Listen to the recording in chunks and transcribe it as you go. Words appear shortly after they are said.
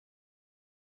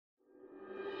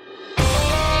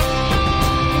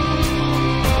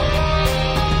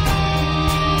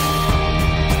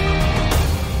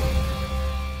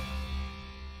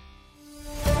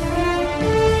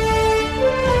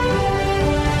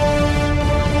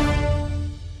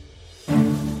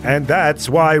And that's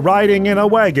why riding in a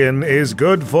wagon is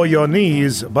good for your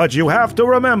knees, but you have to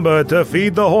remember to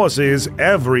feed the horses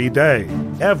every day.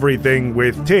 Everything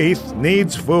with teeth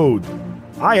needs food.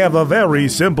 I have a very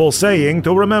simple saying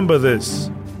to remember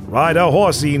this. Ride a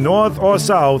horsey north or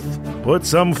south, put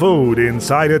some food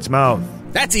inside its mouth.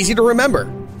 That's easy to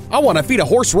remember. I want to feed a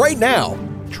horse right now.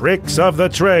 Tricks of the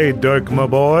trade, Dirk, my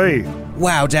boy.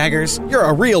 Wow, Daggers, you're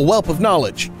a real wealth of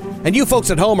knowledge. And you folks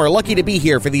at home are lucky to be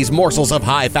here for these morsels of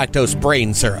high fructose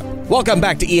brain syrup. Welcome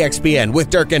back to EXPN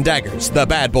with Dirk and Daggers, the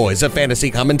bad boys of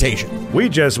fantasy commentation. We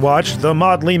just watched the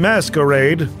Motley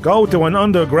Masquerade go to an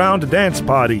underground dance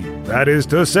party, that is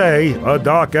to say, a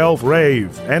dark elf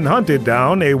rave, and hunted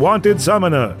down a wanted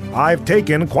summoner. I've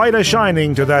taken quite a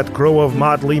shining to that crew of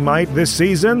Motley Might this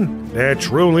season. They're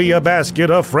truly a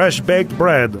basket of fresh-baked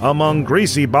bread among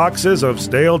greasy boxes of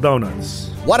stale donuts.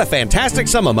 What a fantastic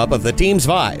sum-up of the team's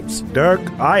vibes. Dirk,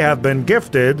 I have been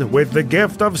gifted with the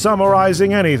gift of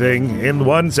summarizing anything in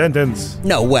one sentence.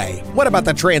 No way. What about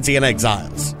the transient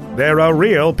exiles? They're a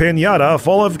real piñata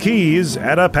full of keys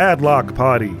at a padlock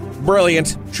party.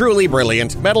 Brilliant. Truly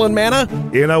brilliant. Metal and mana?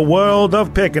 In a world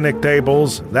of picnic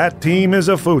tables, that team is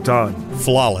a futon.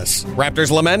 Flawless.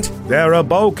 Raptor's Lament? They're a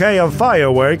bouquet of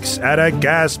fireworks at a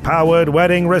gas-powered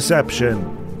wedding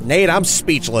reception. Nate, I'm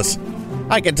speechless.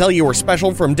 I can tell you were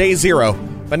special from day zero,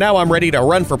 but now I'm ready to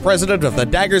run for president of the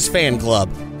Daggers fan club.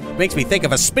 Makes me think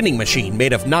of a spinning machine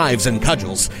made of knives and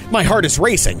cudgels. My heart is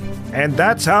racing. And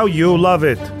that's how you love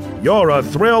it. You're a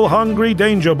thrill-hungry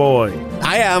danger boy.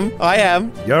 I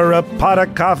am. You're a pot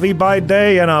of coffee by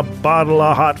day and a bottle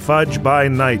of hot fudge by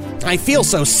night. I feel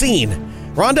so seen.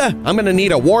 Rhonda, I'm gonna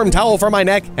need a warm towel for my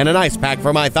neck and an ice pack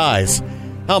for my thighs.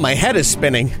 Oh, my head is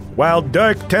spinning. While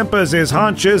Dirk tempers his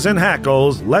haunches and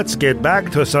hackles, let's get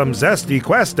back to some zesty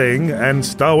questing and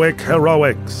stoic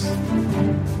heroics.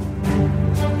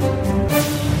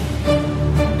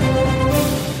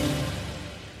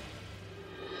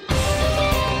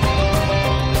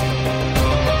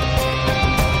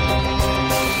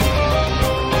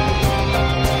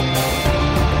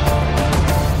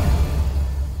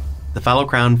 The Fallow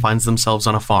Crown finds themselves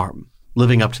on a farm,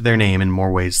 living up to their name in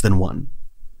more ways than one.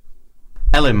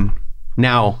 Elim,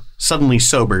 now suddenly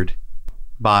sobered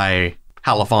by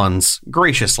Halifon's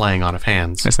gracious laying on of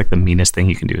hands. That's like the meanest thing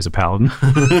you can do as a paladin.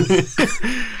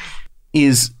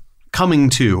 is coming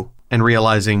to and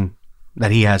realizing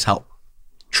that he has help.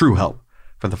 True help.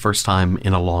 For the first time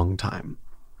in a long time.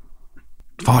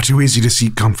 Far too easy to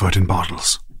seek comfort in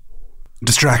bottles.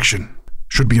 Distraction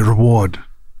should be a reward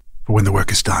for when the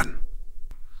work is done.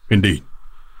 Indeed.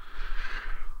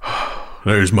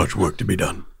 There is much work to be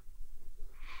done.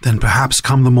 Then perhaps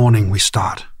come the morning we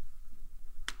start.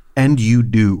 And you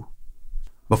do.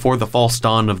 Before the false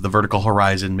dawn of the vertical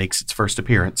horizon makes its first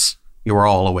appearance, you are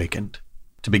all awakened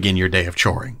to begin your day of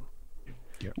choring.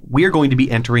 Yep. We are going to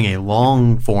be entering a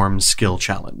long-form skill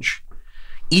challenge.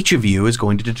 Each of you is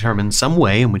going to determine some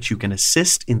way in which you can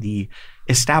assist in the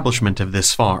establishment of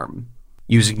this farm.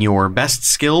 Using your best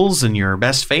skills and your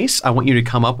best face, I want you to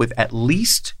come up with at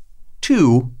least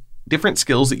 2 different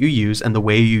skills that you use and the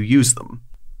way you use them.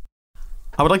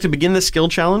 I would like to begin the skill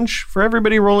challenge for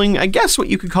everybody rolling, I guess, what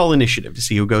you could call initiative to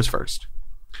see who goes first.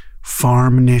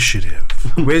 Farm initiative.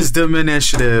 Wisdom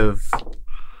initiative.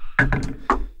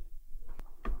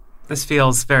 This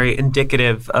feels very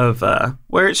indicative of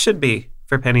where it should be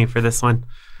for Penny for this one.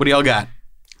 What do y'all got?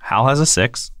 Hal has a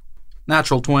 6.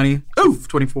 Natural 20. Oof,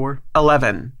 24.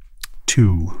 11.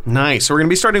 2. Nice. So we're going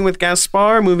to be starting with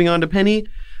Gaspar, moving on to Penny,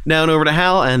 down over to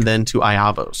Hal, and then to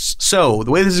Iavos. So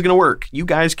the way this is going to work, you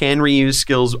guys can reuse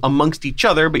skills amongst each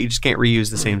other, but you just can't reuse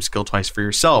the same skill twice for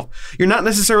yourself. You're not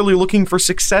necessarily looking for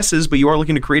successes, but you are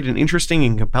looking to create an interesting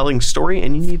and compelling story,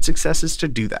 and you need successes to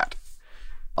do that.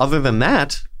 Other than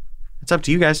that, it's up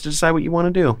to you guys to decide what you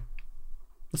want to do.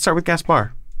 Let's start with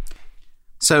Gaspar.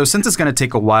 So since it's going to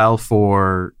take a while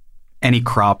for any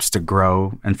crops to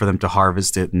grow and for them to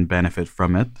harvest it and benefit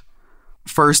from it,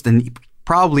 first and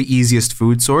probably easiest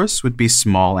food source would be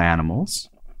small animals.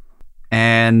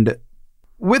 And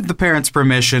with the parents'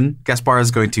 permission, Gaspar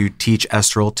is going to teach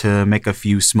Estral to make a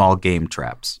few small game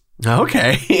traps.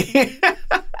 Okay.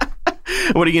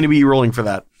 What are you going to be rolling for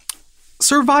that?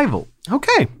 Survival.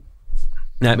 Okay.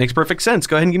 That makes perfect sense.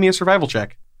 Go ahead and give me a survival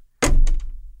check.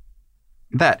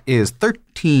 That is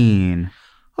 13.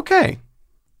 Okay.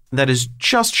 That is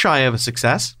just shy of a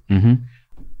success. Mm-hmm.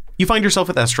 You find yourself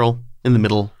with Estral in the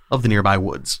middle of the nearby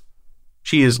woods.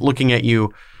 She is looking at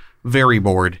you very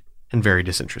bored and very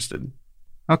disinterested.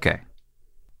 Okay.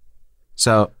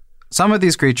 So, some of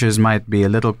these creatures might be a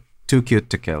little too cute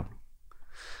to kill.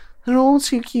 They're all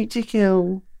too cute to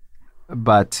kill.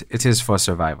 but it is for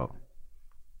survival.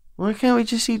 Why can't we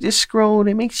just eat this scroll?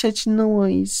 They make such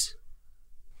noise.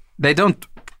 They don't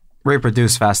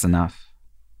reproduce fast enough.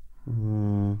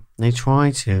 They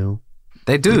try to.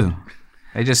 They do.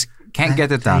 They just can't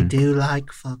get it done. They do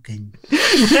like fucking.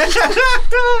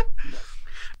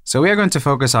 So we are going to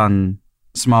focus on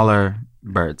smaller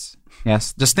birds.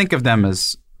 Yes, just think of them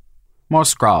as more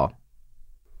scrawl.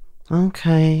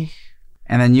 Okay.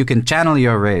 And then you can channel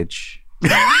your rage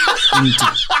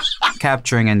into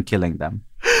capturing and killing them.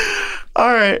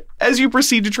 All right. As you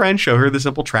proceed to try and show her the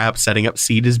simple trap, setting up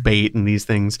seed as bait and these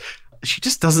things, she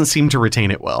just doesn't seem to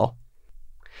retain it well.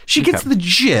 She gets the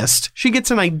gist. She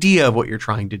gets an idea of what you're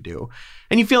trying to do.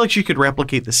 And you feel like she could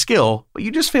replicate the skill, but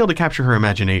you just fail to capture her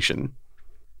imagination.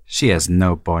 She has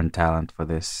no born talent for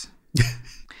this.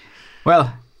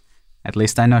 Well, at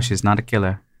least I know she's not a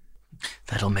killer.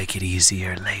 That'll make it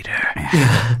easier later.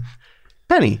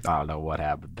 Penny, I don't know what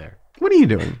happened there. what are you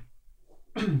doing?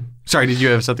 Sorry, did you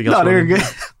have something else? No, they're good.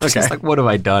 Okay. She's like, what have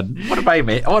I done? What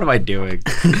am I doing?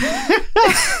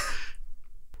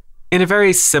 In a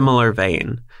very similar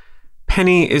vein,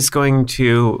 Penny is going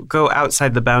to go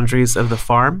outside the boundaries of the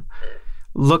farm,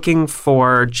 looking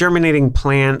for germinating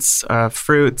plants,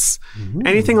 fruits,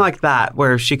 anything like that,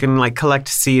 where she can like collect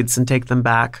seeds and take them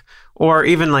back, or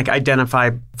even like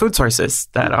identify food sources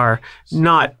that are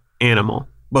not animal.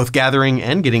 Both gathering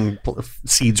and getting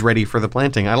seeds ready for the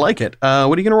planting. I like it. What are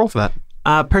you going to roll for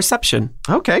that? Perception.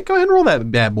 Okay, go ahead and roll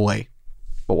that bad boy.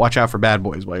 But watch out for bad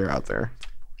boys while you're out there.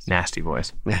 Nasty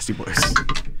boys. Nasty boys.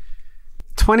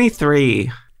 23.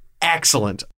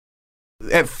 Excellent.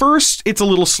 At first, it's a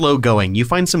little slow going. You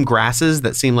find some grasses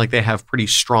that seem like they have pretty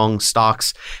strong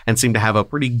stalks and seem to have a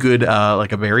pretty good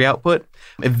like a berry output.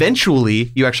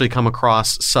 Eventually, you actually come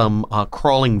across some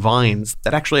crawling vines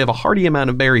that actually have a hearty amount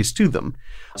of berries to them.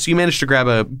 So you manage to grab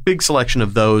a big selection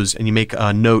of those and you make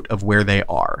a note of where they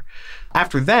are.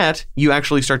 After that, you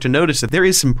actually start to notice that there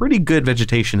is some pretty good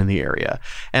vegetation in the area.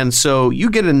 And so you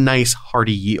get a nice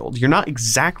hearty yield. You're not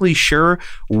exactly sure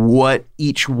what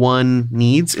each one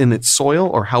needs in its soil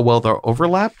or how well they'll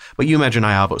overlap, but you imagine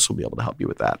Iavos will be able to help you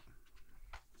with that.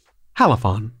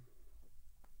 Halifon.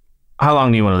 How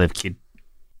long do you want to live, kid?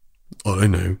 I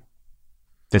know.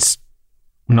 That's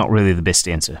not really the best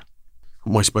answer.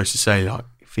 Am I supposed to say like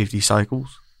 50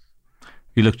 cycles?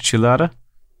 You looked at your ladder?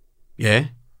 Yeah.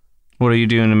 What are you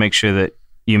doing to make sure that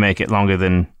you make it longer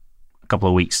than a couple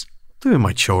of weeks? Doing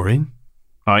my choring.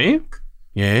 Are you?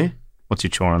 Yeah. What's your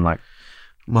choring like?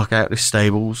 Muck out the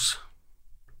stables.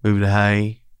 Move the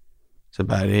hay. That's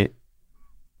about it.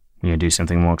 You gonna do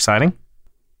something more exciting?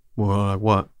 Well, like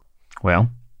what? Well,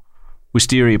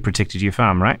 Wisteria protected your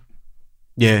farm, right?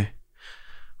 Yeah.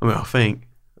 I mean, I think.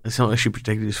 It's not like she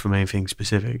protected us from anything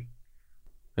specific.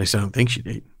 At least I don't think she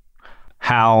did.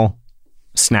 Hal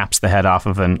snaps the head off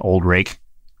of an old rake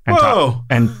and, Whoa!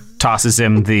 and tosses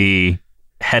him the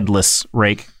headless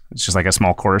rake. It's just like a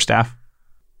small quarterstaff.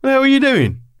 What the hell are you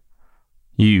doing?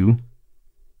 You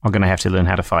are going to have to learn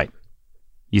how to fight.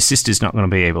 Your sister's not going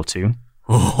to be able to.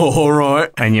 All right.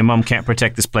 And your mum can't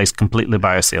protect this place completely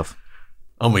by herself.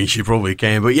 I mean, she probably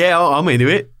can, but yeah, I'm into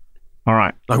it. All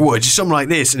right. Like, what? Just something like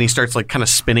this. And he starts like kind of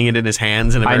spinning it in his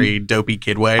hands in a very dopey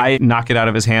kid way. I knock it out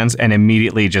of his hands and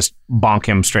immediately just bonk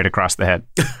him straight across the head.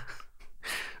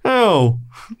 Oh,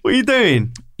 what are you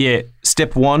doing? Yeah.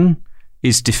 Step 1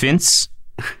 is defense.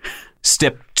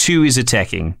 Step 2 is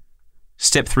attacking.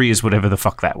 Step 3 is whatever the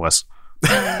fuck that was.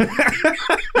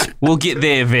 We'll get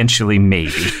there eventually,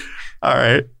 maybe. All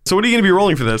right. So what are you going to be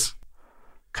rolling for this?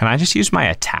 Can I just use my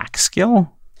attack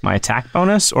skill? My attack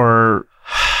bonus? Or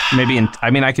maybe,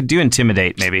 I could do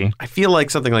intimidate, maybe. I feel like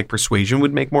something like persuasion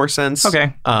would make more sense.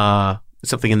 Okay.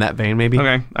 Something in that vein, maybe.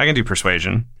 Okay, I can do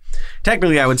persuasion.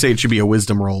 Technically, I would say it should be a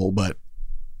wisdom roll, but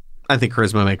I think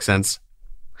charisma makes sense.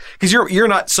 Because you're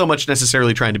not so much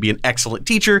necessarily trying to be an excellent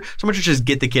teacher, so much as just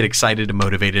get the kid excited and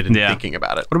motivated and thinking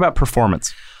about it. What about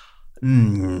performance? All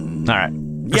right.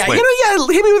 Yeah,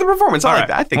 hit me with a performance. I like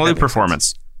that. I think we'll that do performance.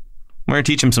 sense. We're going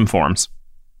to teach him some forms.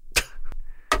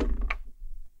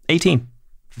 18.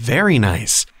 Very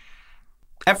nice.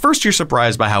 At first, you're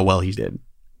surprised by how well he did.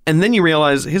 And then you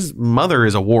realize his mother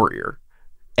is a warrior.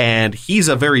 And he's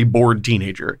a very bored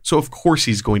teenager. So, of course,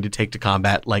 he's going to take to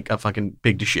combat like a fucking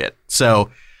pig to shit. So,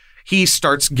 he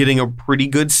starts getting a pretty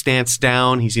good stance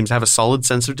down. He seems to have a solid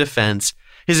sense of defense.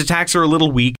 His attacks are a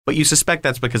little weak, but you suspect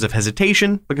that's because of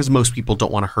hesitation, because most people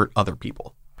don't want to hurt other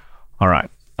people. All right.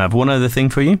 I have one other thing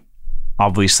for you.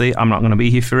 Obviously, I'm not going to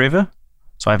be here forever,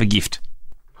 so I have a gift.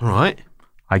 All right.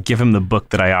 I give him the book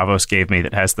that Iavos gave me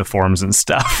that has the forms and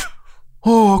stuff.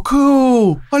 Oh,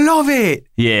 cool. I love it.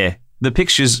 Yeah. The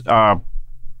pictures are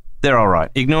They're all right.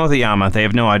 Ignore the armor. They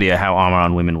have no idea how armor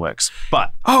on women works.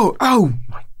 But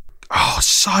Oh,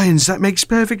 science, that makes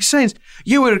perfect sense.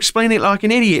 You were explaining it like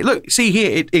an idiot. Look, see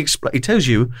here, it tells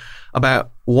you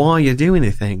about why you're doing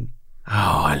a thing.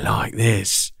 Oh, I like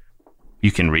this.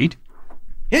 you can read.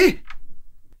 Yeah.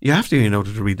 You have to in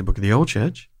order to read the Book of the Old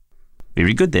Church.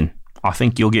 Very good then. I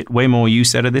think you'll get way more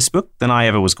use out of this book than I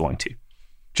ever was going to.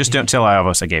 Just don't tell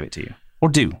Iavos I gave it to you. Or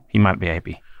do. He might be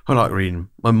happy. I like reading.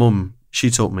 My mum, she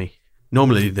taught me.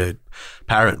 Normally the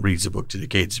parent reads the book to the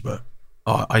kids, but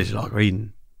I just like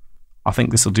reading. I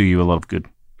think this will do you a lot of good.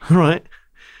 All right.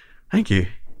 Thank you.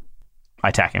 I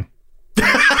attack him.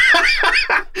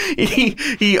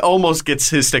 He almost gets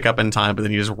his stick up in time, but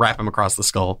then you just wrap him across the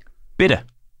skull. Bitter.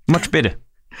 Much bitter.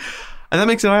 And that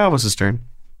makes it Iavos' turn.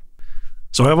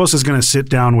 So Iavos is going to sit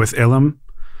down with Ilum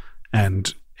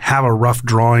and have a rough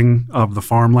drawing of the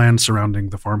farmland surrounding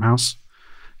the farmhouse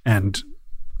and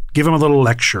give him a little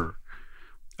lecture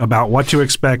about what to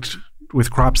expect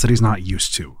with crops that he's not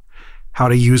used to. How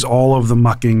to use all of the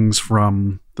muckings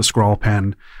from the scrawl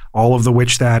pen, all of the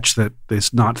witch thatch that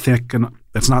is not thick and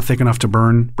that's not thick enough to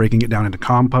burn, breaking it down into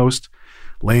compost,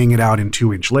 laying it out in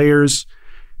 2-inch layers,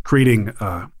 creating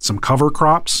some cover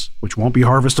crops, which won't be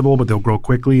harvestable, but they'll grow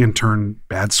quickly and turn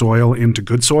bad soil into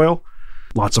good soil.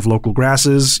 Lots of local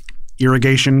grasses,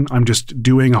 irrigation. I'm just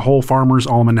doing a whole farmer's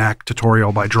almanac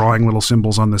tutorial by drawing little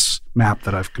symbols on this map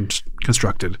that I've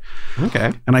constructed.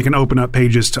 Okay. And I can open up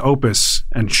pages to Opus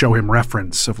and show him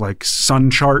reference of like sun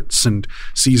charts and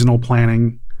seasonal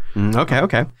planning. Okay.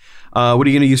 What are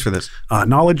you going to use for this?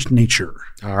 Knowledge nature.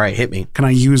 All right, hit me. Can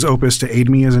I use Opus to aid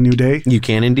me as a new day? You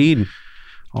can indeed.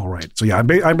 All right. So yeah,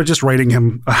 I'm just writing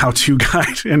him a how-to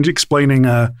guide and explaining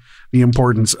the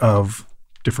importance of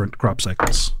different crop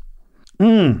cycles.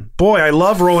 Boy, I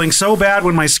love rolling so bad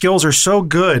when my skills are so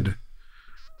good.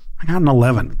 I got an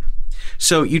 11.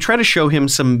 So you try to show him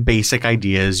some basic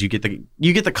ideas. You get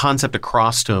the concept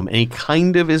across to him, and he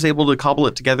kind of is able to cobble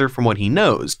it together from what he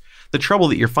knows. The trouble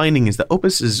that you're finding is that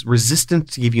Opus is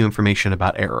resistant to give you information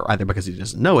about error, either because he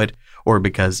doesn't know it or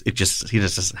because he just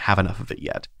doesn't have enough of it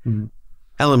yet.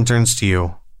 Elim turns to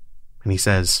you, and he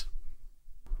says,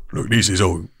 "Look, this is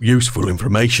all useful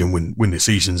information when the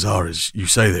seasons are as you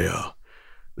say they are.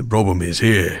 The problem is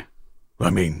here. I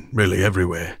mean, really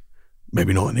everywhere.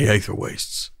 Maybe not in the Aether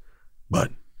Wastes.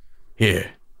 But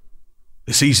here,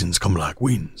 the seasons come like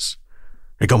winds.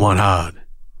 They come on hard,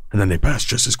 and then they pass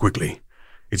just as quickly.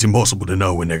 It's impossible to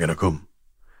know when they're going to come.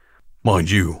 Mind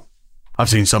you, I've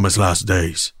seen summer's last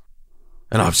days,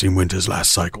 and I've seen winter's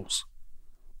last cycles."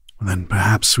 Then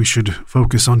perhaps we should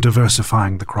focus on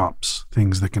diversifying the crops,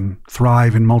 things that can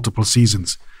thrive in multiple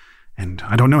seasons. And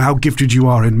I don't know how gifted you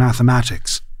are in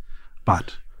mathematics,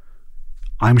 but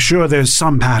I'm sure there's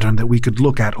some pattern that we could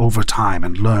look at over time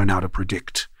and learn how to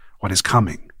predict what is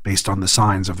coming based on the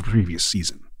signs of the previous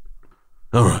season.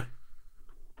 All right.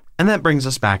 and that brings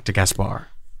us back to Gaspar.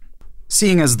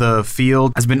 Seeing as the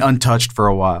field has been untouched for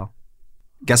a while,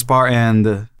 Gaspar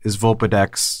and his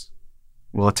Vulpix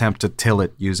will attempt to till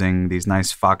it using these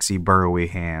nice foxy burrowy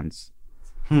hands.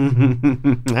 All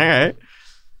right.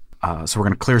 So we're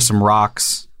going to clear some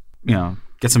rocks,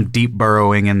 get some deep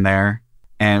burrowing in there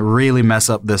and really mess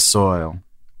up this soil.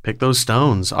 Pick those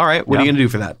stones. All right. What are you going to do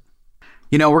for that?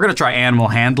 We're going to try animal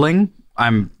handling.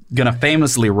 I'm going to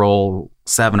famously roll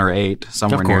 7 or 8,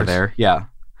 somewhere near there. Yeah.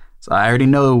 So I already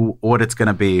know what it's going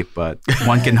to be, but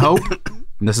one can hope.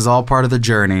 And this is all part of the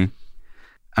journey.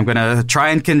 I'm going to try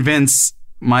and convince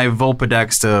my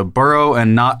Vulpix to burrow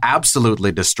and not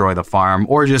absolutely destroy the farm,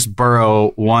 or just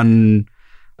burrow one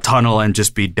tunnel and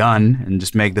just be done and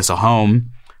just make this a home,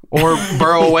 or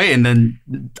burrow away and then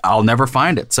I'll never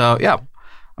find it. So, yeah,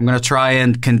 I'm going to try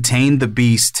and contain the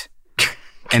beast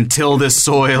until this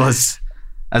soil is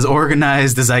as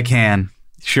organized as I can.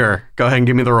 Sure. Go ahead and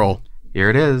give me the roll. Here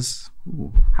it is.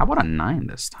 Ooh, how about a 9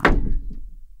 this time?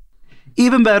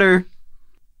 Even better.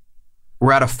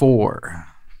 We're at a 4.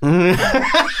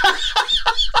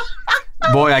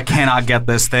 Boy, I cannot get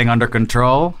this thing under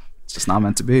control. It's just not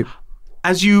meant to be.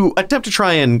 As you attempt to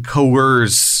try and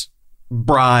coerce,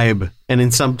 bribe, and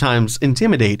then sometimes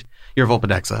intimidate your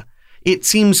Vulpix, it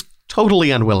seems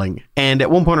totally unwilling. And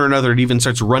at one point or another, it even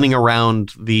starts running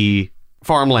around the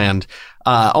farmland,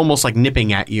 almost like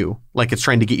nipping at you, like it's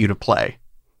trying to get you to play.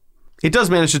 It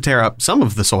does manage to tear up some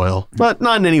of the soil, but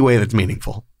not in any way that's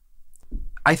meaningful.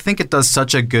 I think it does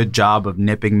such a good job of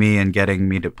nipping me and getting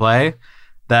me to play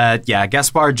that, yeah,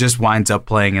 Gaspar just winds up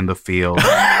playing in the field.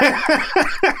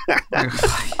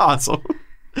 Awesome.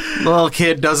 Little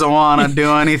kid doesn't want to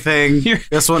do anything.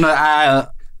 This one, I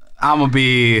I'm going to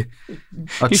be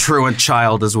a truant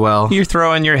child as well. You're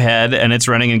throwing your head, and it's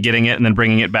running and getting it, and then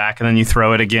bringing it back, and then you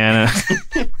throw it again.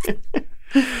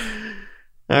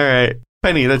 All right.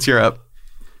 Penny, that's your up.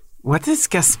 What is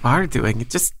Gaspar doing? It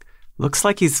just looks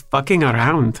like he's fucking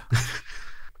around.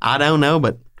 I don't know,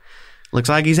 but looks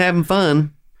like he's having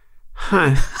fun.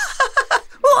 Huh.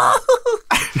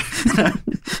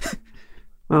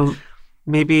 Well,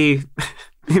 maybe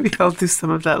I'll do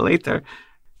some of that later.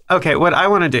 Okay, what I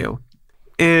want to do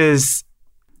is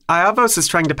Iavos is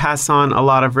trying to pass on a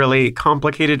lot of really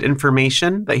complicated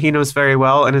information that he knows very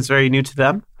well and is very new to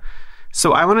them.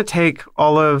 So I want to take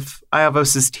all of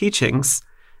Iavos' teachings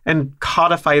and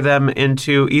codify them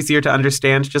into easier to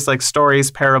understand, just like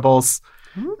stories, parables,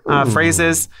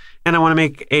 phrases. And I want to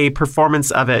make a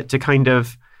performance of it to kind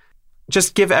of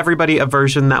just give everybody a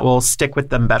version that will stick with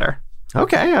them better.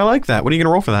 Okay, I like that. What are you going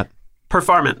to roll for that?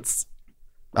 Performance.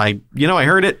 I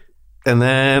heard it, and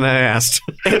then I asked.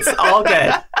 It's all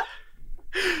good.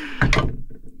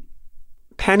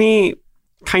 Penny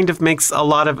kind of makes a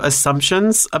lot of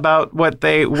assumptions about what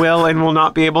they will and will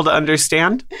not be able to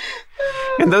understand.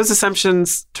 And those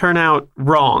assumptions turn out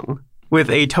wrong with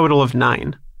a total of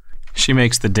 9. She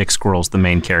makes the Dick Squirrels the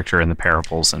main character in the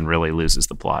parables and really loses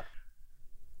the plot.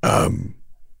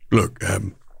 Look,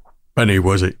 Penny,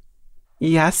 was it?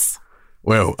 Yes.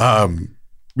 Well,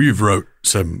 you've wrote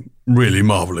some really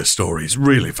marvelous stories,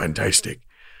 really fantastic.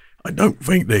 I don't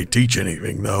think they teach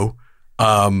anything, though.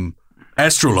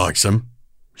 Astral likes them.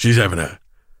 She's having a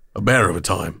bear of a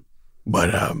time.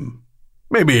 But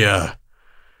maybe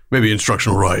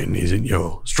instructional writing is in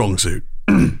your strong suit.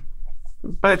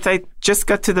 But I just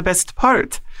got to the best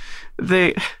part.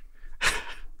 The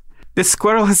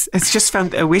squirrel has just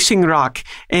found a wishing rock,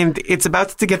 and it's about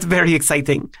to get very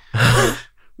exciting.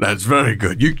 That's very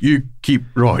good. You keep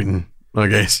writing, I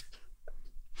guess.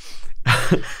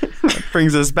 That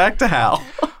brings us back to Hal.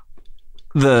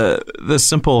 The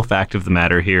simple fact of the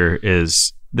matter here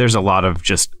is there's a lot of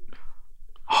just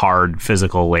hard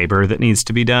physical labor that needs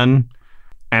to be done,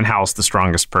 and Hal's the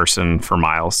strongest person for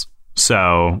miles.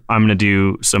 So I'm going to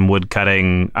do some wood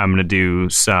cutting. I'm going to do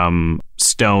some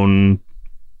stone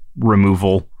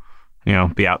removal,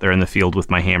 be out there in the field with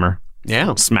my hammer.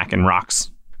 Yeah. Smacking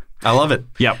rocks. I love it.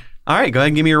 Yep. All right, go ahead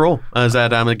and give me your roll. Is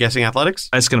that, I'm guessing, athletics?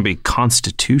 It's going to be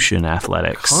Constitution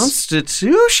athletics.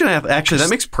 Constitution athletics. Actually, that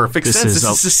makes perfect sense. This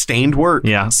is sustained work.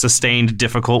 Yeah, sustained,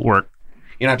 difficult work.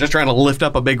 You're not just trying to lift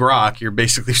up a big rock. You're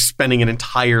basically spending an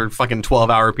entire fucking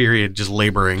 12-hour period just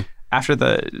laboring. After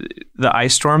the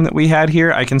ice storm that we had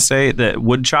here, I can say that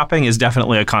wood chopping is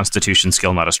definitely a Constitution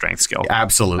skill, not a strength skill.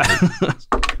 Absolutely.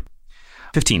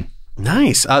 15.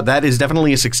 Nice. That is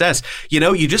definitely a success.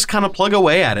 You just kind of plug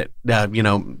away at it,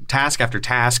 task after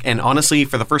task. And honestly,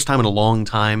 for the first time in a long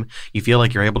time, you feel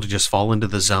like you're able to just fall into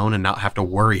the zone and not have to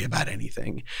worry about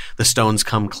anything. The stones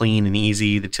come clean and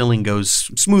easy. The tilling goes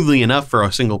smoothly enough for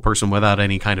a single person without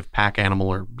any kind of pack animal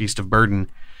or beast of burden.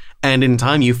 And in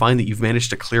time, you find that you've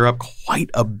managed to clear up quite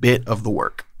a bit of the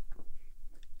work.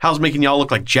 Hal's making y'all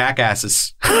look like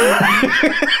jackasses.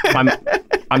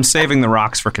 I'm saving the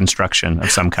rocks for construction of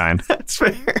some kind. That's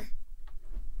fair.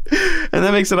 And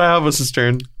that makes it Iavos'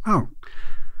 turn. Oh.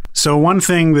 So one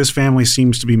thing this family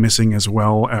seems to be missing as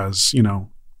well as,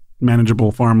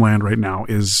 manageable farmland right now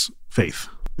is faith.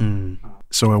 Mm.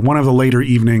 So at one of the later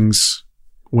evenings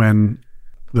when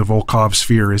the Volkov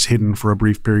sphere is hidden for a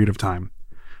brief period of time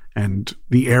and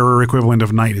the error equivalent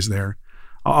of night is there,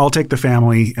 I'll take the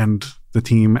family and the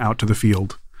team out to the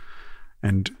field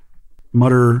and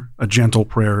mutter a gentle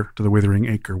prayer to the withering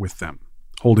acre with them,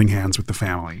 holding hands with the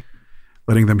family,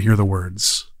 letting them hear the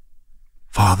words,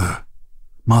 Father,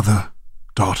 Mother,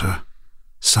 Daughter,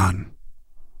 Son,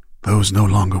 those no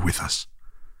longer with us.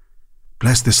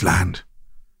 Bless this land,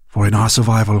 for in our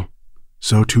survival,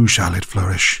 so too shall it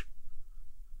flourish.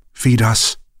 Feed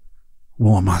us,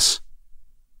 warm us,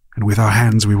 and with our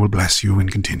hands we will bless you in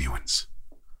continuance.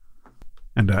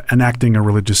 And enacting a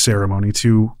religious ceremony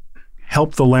to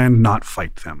help the land not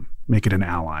fight them, make it an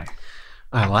ally.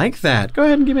 I like that. Go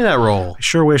ahead and give me that roll. I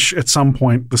sure wish at some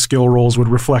point the skill rolls would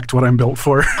reflect what I'm built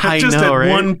for. I Just know, at right?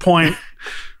 one point,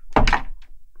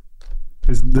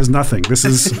 there's nothing. This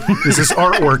is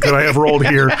artwork that I have rolled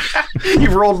here.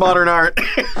 You've rolled modern art.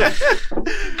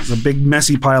 It's a big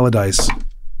messy pile of dice.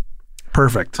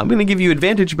 Perfect. I'm going to give you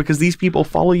advantage because these people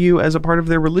follow you as a part of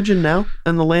their religion now,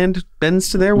 and the land bends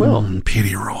to their will.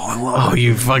 Pity roll. I love it.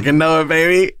 You fucking know it,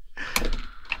 baby.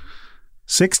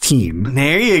 16.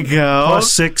 There you go.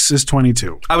 Plus 6 is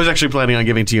 22. I was actually planning on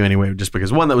giving to you anyway, just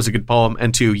because one, that was a good poem,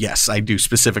 and two, yes, I do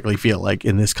specifically feel like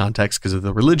in this context, because of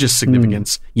the religious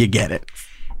significance, you get it.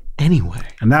 anyway.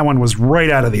 And that one was right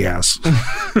out of the ass.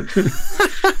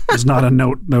 There's not a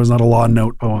note. There was not a law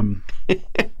note poem.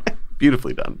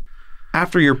 Beautifully done.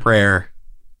 After your prayer,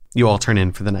 you all turn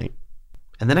in for the night.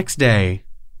 And the next day,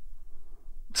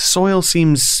 the soil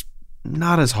seems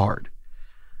not as hard.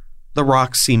 The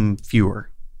rocks seem fewer.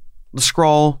 The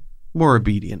scrawl more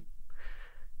obedient.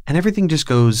 And everything just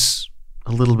goes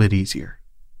a little bit easier.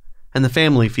 And the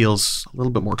family feels a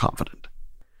little bit more confident.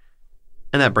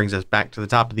 And that brings us back to the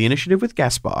top of the initiative with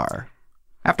Gaspar.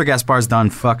 After Gaspar's done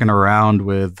fucking around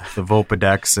with the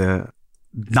Vulpix,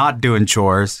 not doing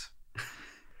chores,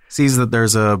 sees that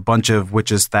there's a bunch of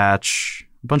witch's thatch,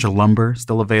 a bunch of lumber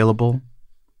still available,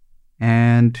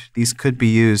 and these could be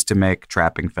used to make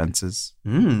trapping fences.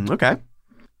 Okay.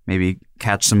 Maybe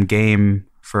catch some game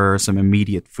for some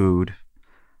immediate food.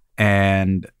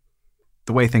 And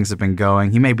the way things have been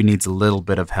going, he maybe needs a little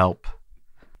bit of help.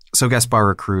 So Gaspar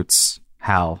recruits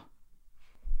Hal.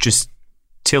 Just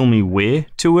tell me where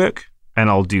to work, and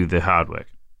I'll do the hard work.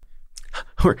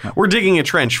 We're digging a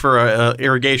trench for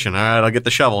irrigation. All right, I'll get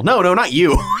the shovel. No, not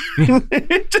you.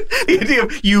 The idea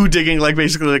of you digging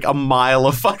basically like a mile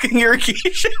of fucking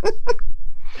irrigation.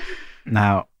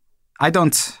 Now, I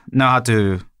don't know how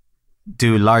to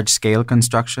do large-scale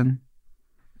construction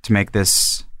to make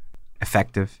this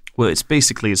effective. Well,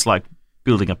 it's like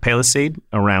building a palisade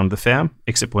around the farm,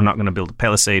 except we're not going to build a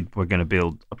palisade. We're going to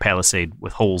build a palisade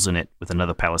with holes in it, with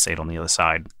another palisade on the other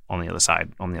side, on the other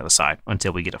side, on the other side,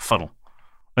 until we get a funnel.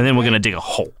 And then we're going to dig a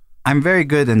hole. I'm very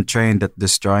good and trained at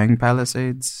destroying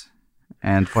palisades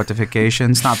and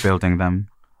fortifications, not building them.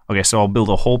 Okay, so I'll build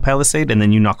a whole palisade, and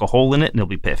then you knock a hole in it, and it'll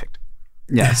be perfect.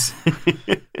 Yes.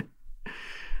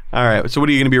 All right, so what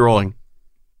are you going to be rolling?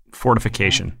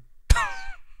 Fortification.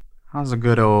 How's a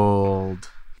good old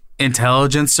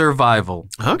intelligent survival?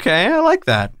 Okay, I like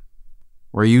that.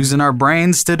 We're using our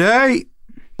brains today.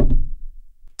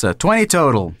 It's a 20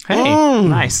 total. Hey,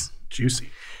 nice. Juicy.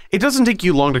 It doesn't take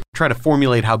you long to try to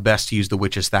formulate how best to use the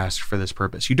witch's thatch for this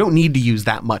purpose. You don't need to use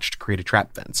that much to create a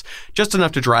trap fence, just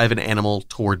enough to drive an animal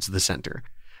towards the center.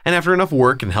 And after enough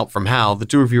work and help from Hal, the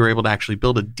two of you are able to actually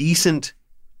build a decent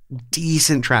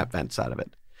trap fence out of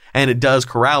it. And it does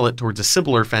corral it towards a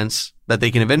simpler fence that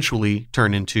they can eventually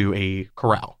turn into a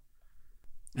corral.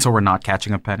 So we're not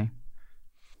catching a penny?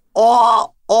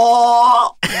 Oh!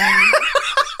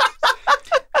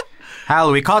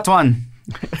 Hal, we caught one.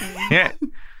 Yeah,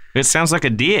 it sounds like a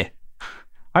deer.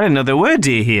 I didn't know there were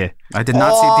deer here. I did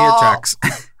not see deer tracks.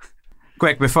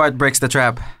 Quick, before it breaks the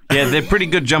trap. Yeah, they're pretty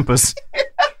good jumpers.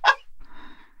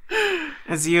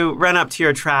 As you run up to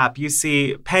your trap, you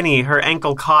see Penny, her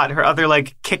ankle caught, her other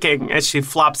leg kicking as she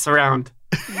flops around.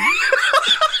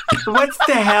 What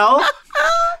the hell?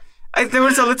 There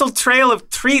was a little trail of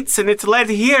treats and it's led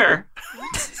here.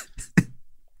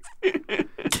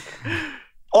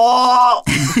 Oh!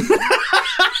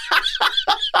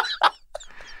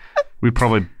 We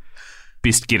probably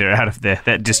best get her out of there.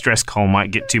 That distress call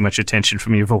might get too much attention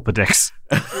from your Vulpix.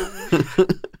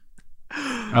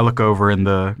 I look over in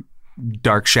the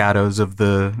dark shadows of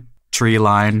the tree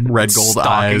line. Red gold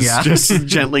eyes just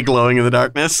gently glowing in the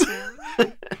darkness.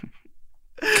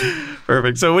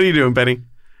 Perfect. So what are you doing, Penny?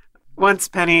 Once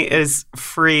Penny is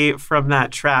free from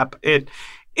that trap, it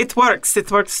works.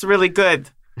 It works really good.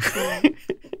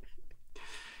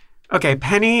 Okay,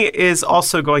 Penny is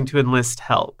also going to enlist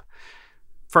help.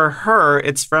 For her,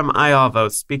 it's from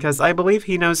Iavos, because I believe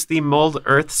he knows the Mold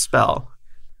Earth spell.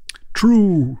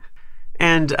 True.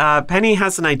 And Penny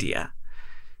has an idea.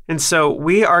 And so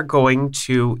we are going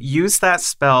to use that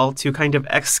spell to kind of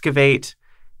excavate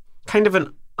kind of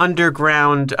an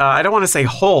underground, I don't want to say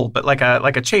hole, but like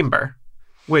a chamber,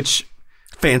 which...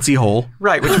 Fancy hole.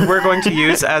 Right, which we're going to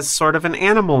use as sort of an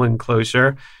animal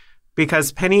enclosure,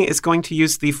 because Penny is going to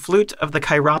use the flute of the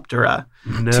Chiroptera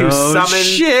to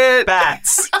summon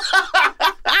bats.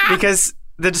 Because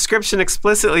the description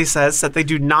explicitly says that they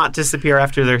do not disappear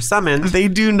after they're summoned. They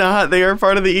do not. They are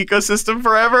part of the ecosystem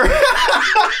forever.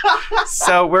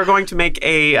 So we're going to make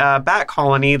a bat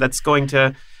colony that's going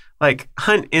to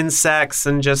hunt insects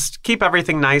and just keep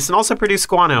everything nice and also produce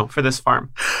guano for this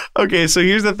farm. Okay, so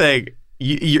here's the thing.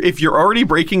 If you're already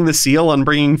breaking the seal on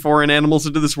bringing foreign animals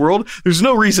into this world, there's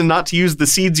no reason not to use the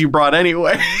seeds you brought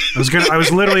anyway. I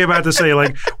was literally about to say,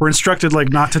 we're instructed,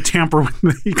 not to tamper with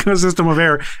the ecosystem of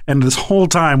air, and this whole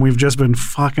time we've just been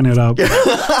fucking it up.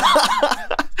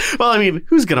 Well, I mean,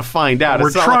 who's going to find out? We're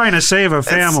It's not trying to save a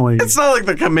family. It's not like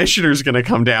the commissioner's going to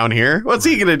come down here. What's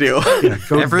he going to do?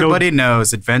 Everybody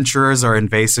knows adventurers are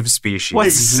invasive species.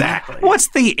 Exactly. What's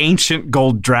the ancient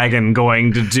gold dragon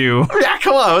going to do? Yeah,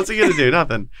 come on. What's he going to do?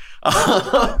 Nothing.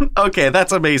 Okay,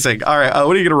 that's amazing. All right,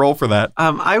 what are you going to roll for that?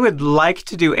 I would like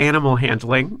to do animal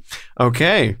handling.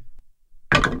 Okay.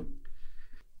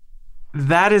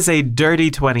 That is a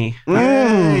dirty 20.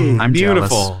 I'm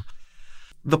beautiful. jealous.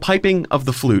 The piping of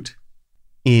the flute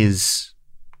is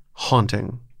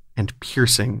haunting and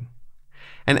piercing.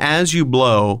 And as you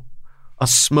blow, a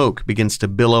smoke begins to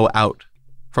billow out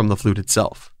from the flute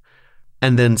itself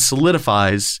and then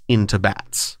solidifies into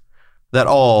bats that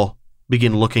all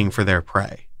begin looking for their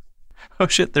prey. Oh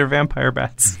shit, they're vampire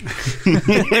bats.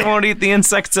 They won't eat the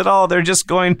insects at all. They're just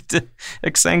going to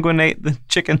exsanguinate the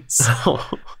chickens.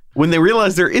 When they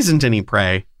realize there isn't any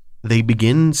prey, they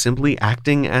begin simply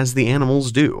acting as the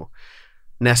animals do.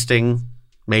 Nesting,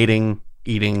 mating,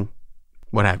 eating,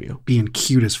 what have you. Being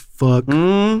cute as fuck.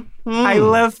 I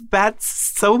love bats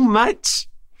so much.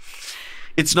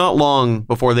 It's not long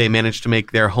before they manage to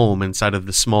make their home inside of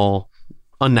the small,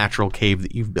 unnatural cave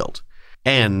that you've built.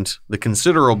 And the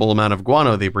considerable amount of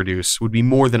guano they produce would be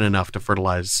more than enough to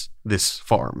fertilize this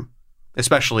farm,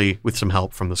 especially with some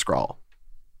help from the Skrull.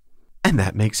 And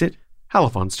that makes it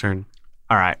Halifon's turn.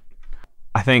 All right.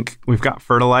 I think we've got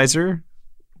fertilizer.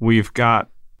 We've got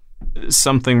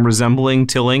something resembling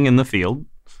tilling in the field.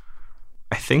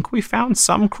 I think we found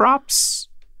some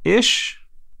crops-ish.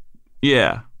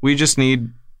 Yeah, we just need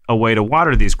a way to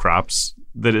water these crops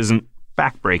that isn't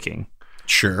backbreaking.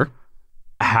 Sure.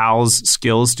 Hal's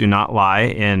skills do not lie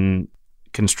in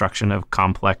construction of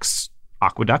complex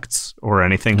aqueducts or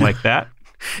anything like that.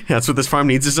 That's what this farm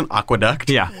needs, is an aqueduct.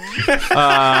 Yeah.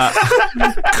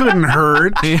 Couldn't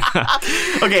hurt.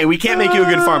 Okay, we can't make you a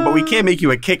good farm, but we can make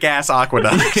you a kick-ass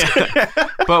aqueduct.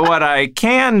 But what I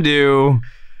can do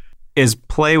is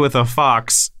play with a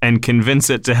fox and convince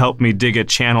it to help me dig a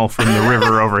channel from the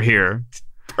river over here.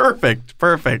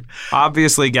 Perfect.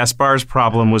 Obviously, Gaspar's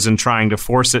problem was in trying to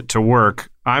force it to work.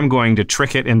 I'm going to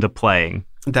trick it into playing.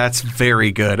 That's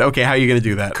very good. Okay, how are you going to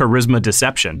do that? Charisma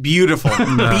deception. Beautiful.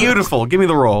 Beautiful. Give me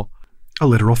the roll. A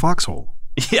literal foxhole.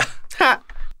 Yeah.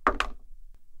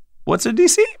 What's a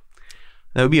DC?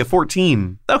 That would be a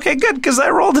 14. Okay, good, because I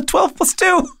rolled a 12 plus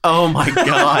 2. Oh my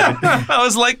God. I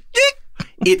was like,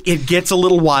 It gets a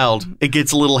little wild. It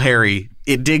gets a little hairy.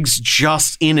 It digs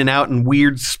just in and out in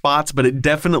weird spots, but it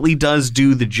definitely does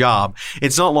do the job.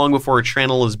 It's not long before a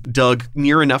channel is dug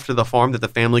near enough to the farm that the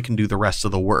family can do the rest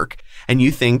of the work. And you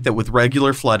think that with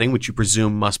regular flooding, which you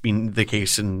presume must be the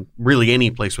case in really any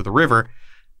place with a river,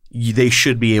 they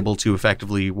should be able to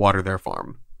effectively water their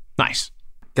farm. nice.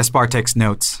 Gaspar takes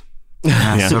notes.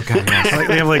 Yes, okay. Yes. Like,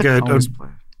 they have like a Always play.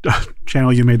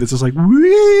 channel you made that's just like,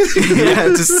 Yeah,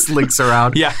 it just slinks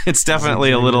around. Yeah, it's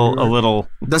definitely a little.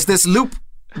 Does this loop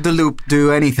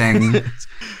do anything?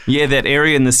 Yeah, that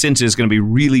area in the center is going to be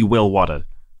really well watered.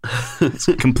 It's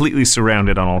completely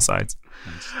surrounded on all sides.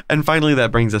 And finally,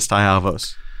 that brings us to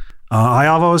Iavos.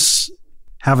 Iavos,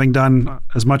 having done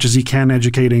as much as he can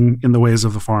educating in the ways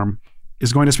of the farm,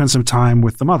 is going to spend some time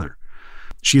with the mother.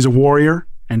 She's a warrior,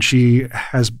 and she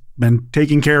has been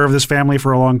taking care of this family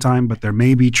for a long time, but there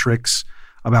may be tricks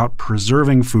about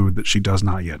preserving food that she does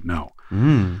not yet know.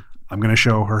 I'm going to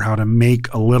show her how to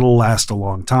make a little last a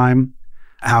long time,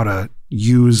 how to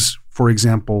use, for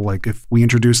example, like if we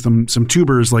introduce them some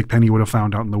tubers like Penny would have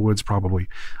found out in the woods probably,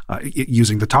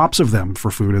 using the tops of them for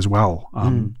food as well.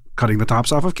 Cutting the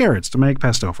tops off of carrots to make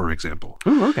pesto, for example.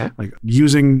 Ooh, okay. Like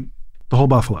using the whole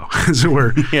buffalo, as it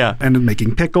were. Yeah. And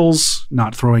making pickles,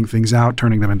 not throwing things out,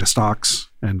 turning them into stocks,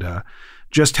 and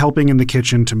just helping in the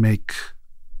kitchen to make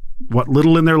what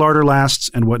little in their larder lasts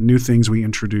and what new things we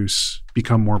introduce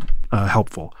become more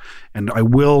helpful. And I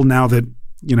will, now that,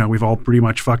 you know, we've all pretty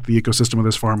much fucked the ecosystem of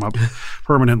this farm up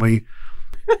permanently,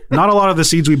 not a lot of the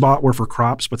seeds we bought were for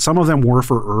crops, but some of them were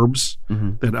for herbs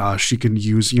that she can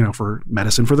use, you know, for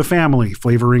medicine for the family,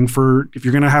 flavoring for, if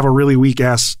you're going to have a really weak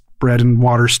ass bread and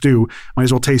water stew, might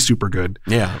as well taste super good.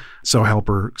 Yeah. So help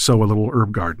her sow a little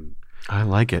herb garden. I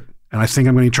like it. And I think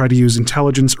I'm going to try to use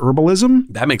intelligence herbalism.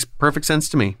 That makes perfect sense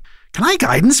to me. Can I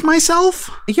guidance myself?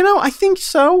 You know, I think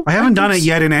so. I haven't done it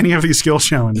yet in any of these skill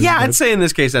challenges. Yeah, I'd say in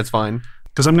this case that's fine.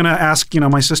 Because I'm going to ask, you know,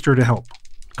 my sister to help.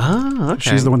 Ah,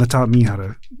 okay. She's the one that taught me how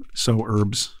to sow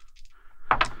herbs.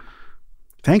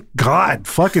 Thank God.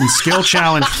 Fucking skill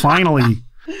challenge, finally.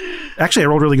 Actually, I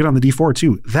rolled really good on the D4,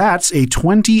 too. That's a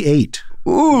 28.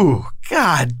 Ooh,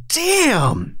 god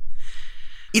damn.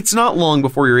 It's not long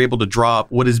before you're able to draw up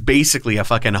what is basically a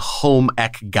fucking home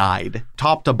ec guide,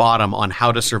 top to bottom, on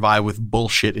how to survive with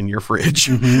bullshit in your fridge.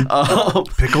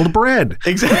 Pickled bread.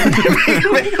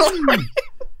 Exactly.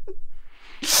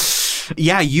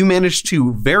 Yeah, you managed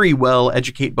to very well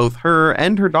educate both her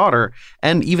and her daughter,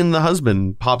 and even the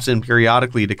husband pops in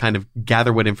periodically to kind of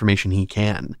gather what information he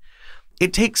can.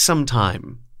 It takes some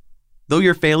time. Though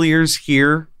your failures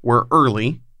here were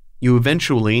early, you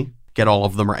eventually get all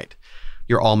of them right.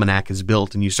 Your almanac is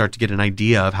built and you start to get an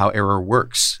idea of how error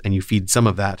works, and you feed some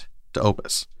of that to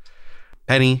Opus.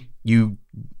 Penny, you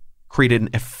created an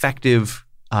effective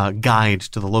guide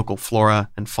to the local flora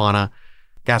and fauna.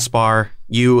 Gaspar,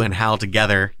 you and Hal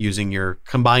together, using your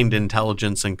combined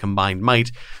intelligence and combined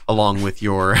might, along with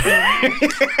your...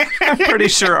 I'm pretty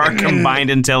sure our combined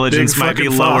intelligence might be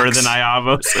lower than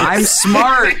Iavos. I'm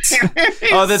smart.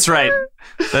 Oh, that's right.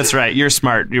 That's right. You're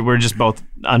smart. We're just both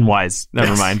unwise.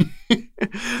 Never mind.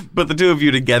 But the two of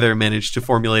you together managed to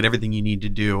formulate everything you need to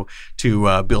do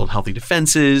to build healthy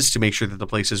defenses, to make sure that the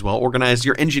place is well organized.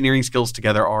 Your engineering skills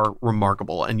together are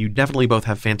remarkable, and you definitely both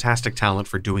have fantastic talent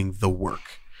for doing the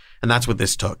work. And that's what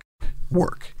this took.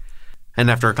 Work. And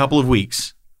after a couple of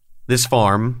weeks, this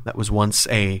farm that was once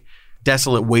a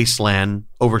desolate wasteland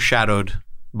overshadowed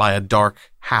by a dark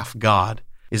half-god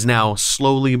is now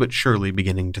slowly but surely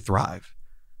beginning to thrive.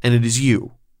 And it is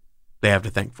you they have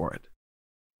to thank for it.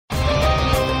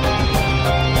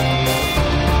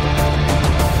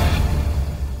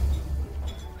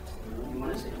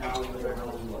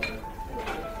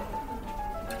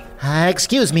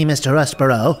 Excuse me, Mr.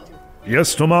 Rustborough.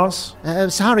 Yes, Tomas?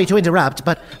 Sorry to interrupt,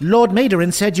 but Lord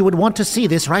Maderin said you would want to see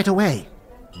this right away.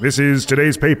 This is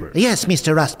today's paper. Yes,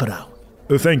 Mr. Rustborough.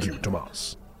 Thank you,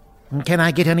 Tomas. Can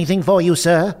I get anything for you,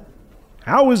 sir?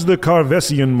 How is the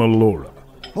Carvesian Melora?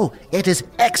 Oh, it is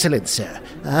excellent, sir.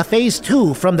 Phase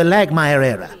 2 from the Lagmeyer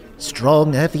era.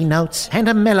 Strong earthy notes and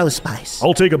a mellow spice.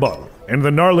 I'll take a bottle. And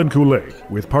the Narlin Kool-Aid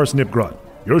with parsnip grunt.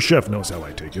 Your chef knows how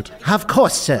I take it. Of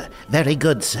course, sir. Very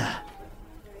good, sir.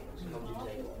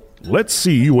 Let's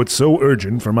see what's so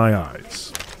urgent for my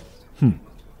eyes. Oh,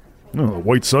 the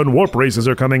White Sun warp races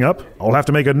are coming up. I'll have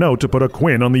to make a note to put a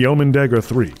Quinn on the Omen Dagger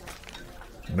 3.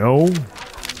 No,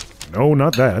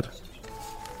 not that.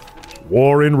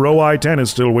 War in Ro-I-10 is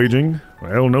still waging.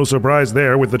 Well, no surprise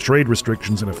there with the trade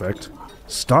restrictions in effect.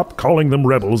 Stop calling them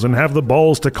rebels and have the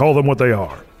balls to call them what they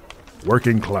are.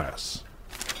 Working class.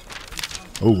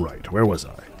 Oh, right, where was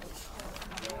I?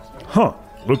 Huh,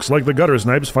 looks like the Gutter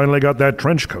Snipes finally got that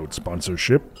trench coat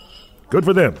sponsorship. Good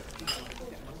for them.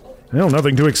 Well,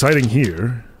 nothing too exciting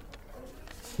here.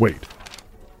 Wait.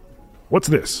 What's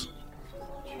this?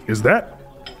 Is that?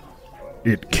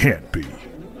 It can't be.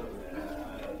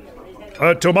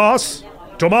 Tomas?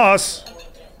 Tomas?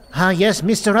 Yes,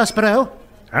 Mr. Rustborough?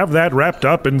 Have that wrapped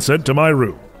up and sent to my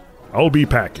room. I'll be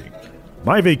packing.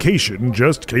 My vacation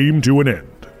just came to an end.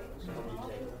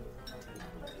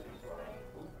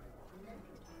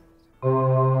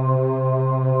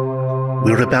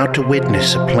 We're about to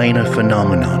witness a planar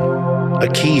phenomenon, a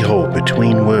keyhole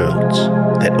between worlds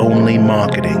that only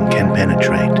marketing can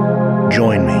penetrate.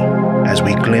 Join me as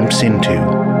we glimpse into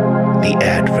the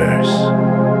Adverse.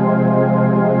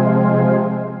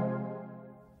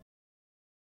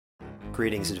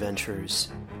 Greetings, adventurers.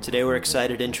 Today we're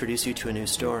excited to introduce you to a new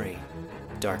story,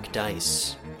 Dark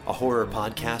Dice, a horror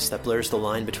podcast that blurs the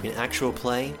line between actual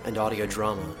play and audio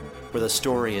drama, where the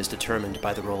story is determined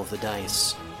by the roll of the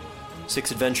dice.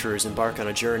 6 adventurers embark on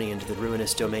a journey into the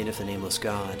ruinous domain of the Nameless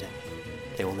God.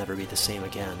 They will never be the same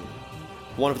again.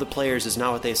 One of the players is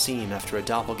not what they seem after a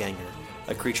doppelganger,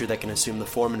 a creature that can assume the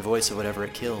form and voice of whatever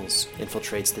it kills,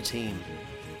 infiltrates the team.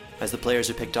 As the players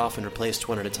are picked off and replaced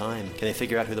one at a time, can they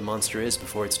figure out who the monster is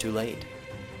before it's too late?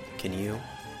 Can you?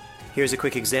 Here's a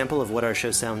quick example of what our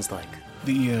show sounds like.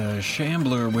 The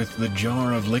shambler with the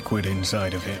jar of liquid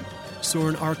inside of him.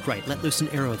 Soren Arkwright let loose an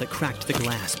arrow that cracked the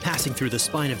glass, passing through the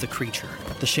spine of the creature.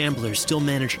 The shambler still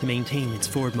managed to maintain its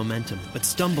forward momentum, but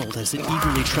stumbled as it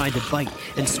eagerly tried to bite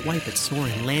and swipe at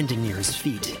Soren, landing near his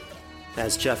feet.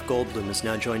 As Jeff Goldblum has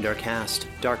now joined our cast,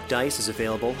 Dark Dice is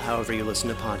available however you listen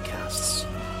to podcasts.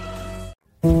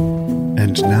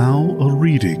 And now a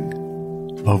reading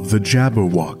of the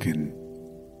Jabberwocken.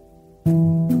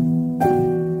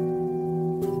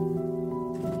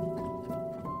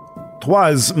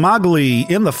 'Twas Mowgli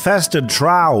in the fested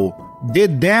trough,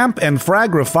 did damp and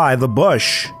fragrify the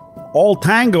bush. All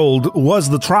tangled was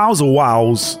the trouser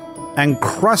wows, and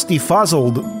crusty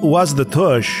fuzzled was the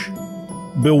tush.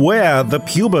 Beware the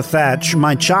puber thatch,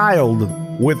 my child,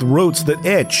 with roots that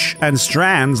itch and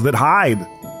strands that hide.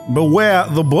 Beware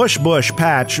the bush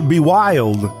patch, be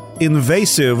wild,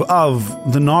 invasive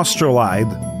of the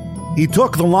Nostrilide. He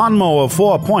took the Lawnmower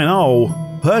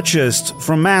 4.0, purchased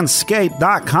from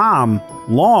Manscaped.com.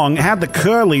 Long had the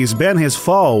curlies been his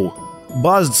foe.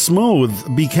 Buzzed smooth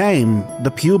became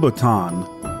the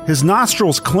Puberton. His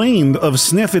nostrils cleaned of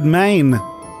sniffed mane.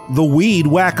 The weed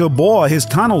whacker bore his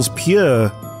tunnels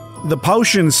pure. The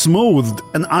potion smoothed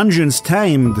and unguents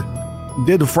tamed.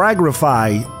 Did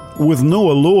fragrify with new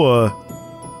allure.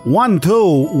 1,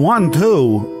 2, 1,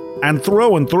 2, and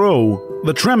through,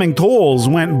 the trimming tools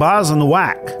went buzz and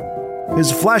whack.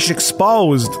 His flesh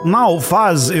exposed, no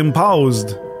fuzz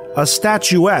imposed, a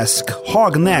statuesque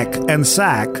hog neck and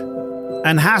sack.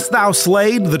 And hast thou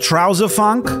slayed the trouser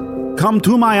funk? Come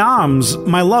to my arms,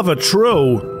 my lover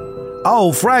true.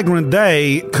 Oh, fragrant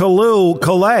day,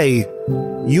 Calais.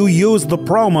 You used the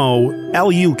promo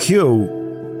LUQ.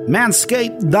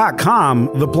 Manscaped.com,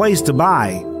 the place to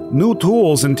buy. New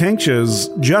tools and tinctures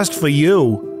just for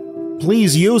you.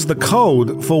 Please use the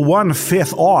code for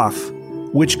 1/5 off,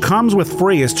 which comes with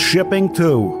freest shipping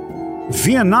too.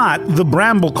 Fear not the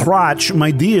bramble crotch,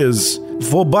 my dears,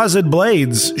 for buzzard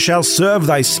blades shall serve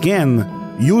thy skin.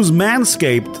 Use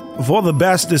Manscaped for the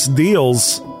bestest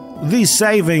deals. These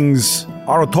savings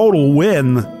are a total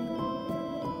win.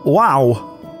 Wow.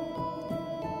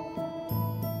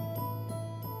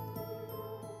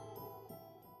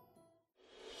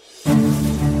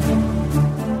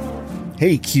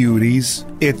 Hey cuties,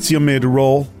 it's your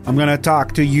mid-roll. I'm gonna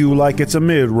talk to you like it's a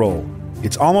mid-roll.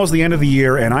 It's almost the end of the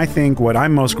year, and I think what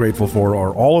I'm most grateful for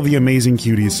are all of the amazing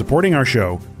cuties supporting our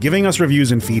show, giving us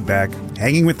reviews and feedback,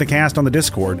 hanging with the cast on the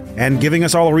Discord, and giving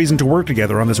us all a reason to work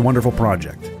together on this wonderful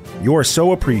project. You are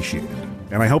so appreciated,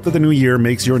 and I hope that the new year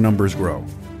makes your numbers grow.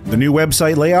 The new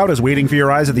website layout is waiting for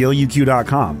your eyes at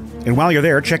theluq.com. And while you're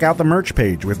there, check out the merch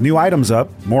page with new items up,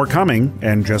 more coming,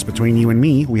 and just between you and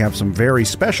me, we have some very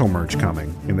special merch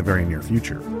coming in the very near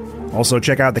future. Also,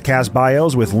 check out the cast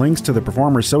bios with links to the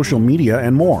performers' social media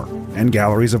and more, and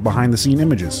galleries of behind-the-scene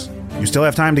images. You still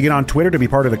have time to get on Twitter to be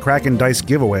part of the Kraken Dice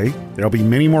giveaway. There'll be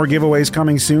many more giveaways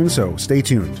coming soon, so stay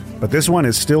tuned. But this one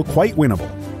is still quite winnable.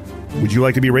 Would you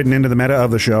like to be written into the meta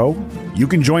of the show? You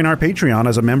can join our Patreon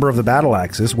as a member of the Battle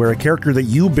Axis, where a character that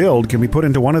you build can be put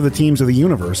into one of the teams of the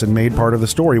universe and made part of the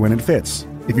story when it fits.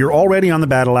 If you're already on the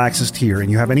Battle Axis tier and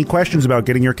you have any questions about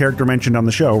getting your character mentioned on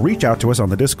the show, reach out to us on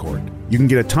the Discord. You can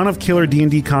get a ton of killer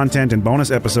D&D content and bonus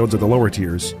episodes at the lower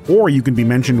tiers, or you can be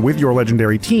mentioned with your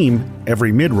legendary team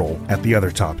every mid-roll at the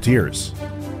other top tiers.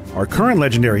 Our current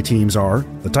legendary teams are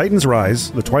the Titans Rise,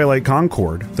 the Twilight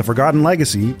Concord, the Forgotten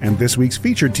Legacy, and this week's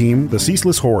featured team, the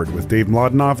Ceaseless Horde, with Dave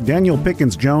Mlodinoff, Daniel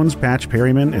Pickens-Jones, Patch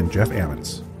Perryman, and Jeff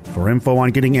Ammons. For info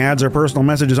on getting ads or personal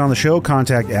messages on the show,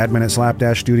 contact admin at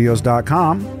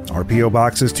slapdashstudios.com. Our P.O.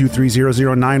 Box is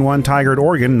 230091 Tigard,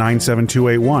 Oregon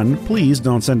 97281. Please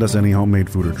don't send us any homemade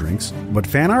food or drinks. But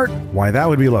fan art? Why, that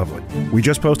would be lovely. We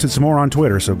just posted some more on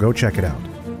Twitter, so go check it out.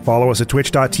 Follow us at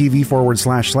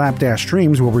twitch.tv/slapdash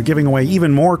streams, where we're giving away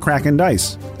even more Kraken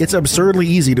dice. It's absurdly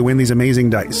easy to win these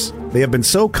amazing dice. They have been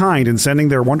so kind in sending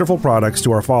their wonderful products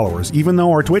to our followers, even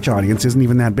though our Twitch audience isn't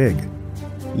even that big.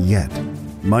 Yet.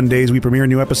 Mondays, we premiere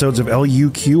new episodes of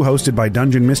LUQ hosted by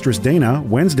Dungeon Mistress Dana.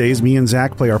 Wednesdays, me and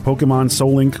Zach play our Pokemon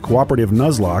Soul Link Cooperative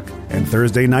Nuzlocke. And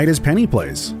Thursday night is Penny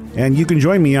Plays. And you can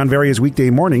join me on various weekday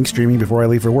mornings streaming before I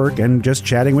leave for work and just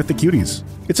chatting with the cuties.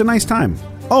 It's a nice time.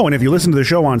 Oh, and if you listen to the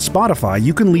show on Spotify,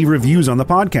 you can leave reviews on the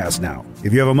podcast now.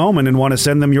 If you have a moment and want to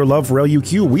send them your love for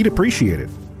LUQ, we'd appreciate it.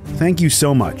 Thank you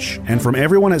so much. And from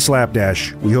everyone at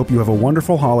Slapdash, we hope you have a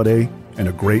wonderful holiday and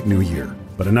a great new year.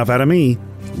 But enough out of me.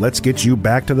 Let's get you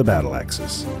back to the Battle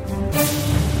Axis.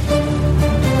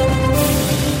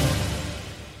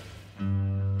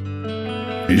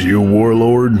 Is you a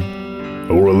warlord?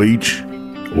 Or a leech?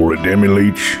 Or a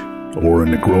demi-leech? Or a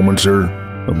necromancer?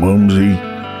 A mumsy?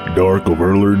 Dark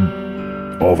overlord?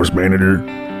 Office manager?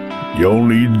 Y'all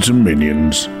need some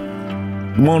minions.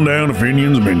 Come on down to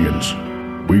Finion's Minions.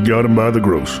 We got them by the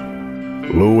gross.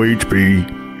 Low HP,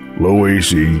 low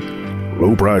AC,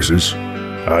 low prices,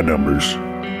 high numbers.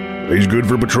 They's good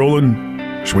for patrolling,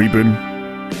 sweeping,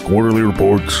 quarterly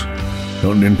reports,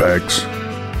 hunting in packs,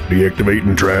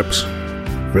 deactivating traps,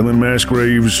 filling mass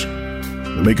graves.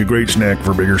 They make a great snack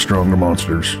for bigger, stronger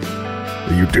monsters.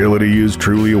 The utility is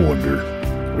truly a wonder.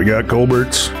 We got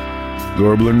Colberts,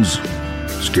 Goblins,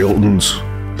 Skeletons,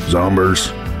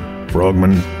 Zombers,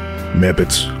 Frogmen,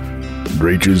 Meppets,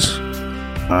 Breaches,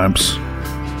 Imps,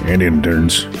 and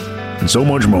Interns, and so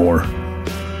much more.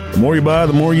 The more you buy,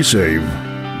 the more you save.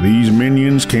 These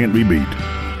minions can't be beat.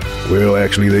 Well,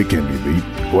 actually, they can be beat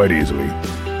quite easily.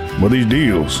 But these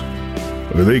deals,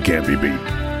 they can't be beat.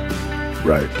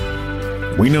 Right.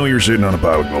 We know you're sitting on a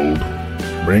pile of gold.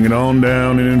 Bring it on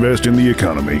down and invest in the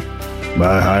economy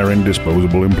by hiring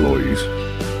disposable employees.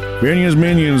 Binion's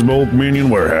Minion's Bulk Minion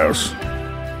Warehouse.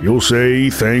 You'll say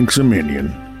thanks a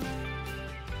minion.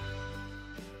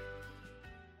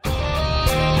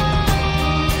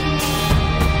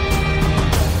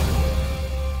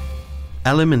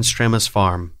 Elim and Strema's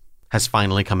farm has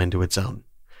finally come into its own.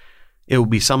 It will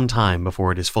be some time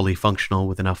before it is fully functional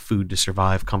with enough food to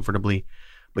survive comfortably,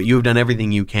 but you have done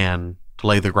everything you can to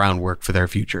lay the groundwork for their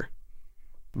future.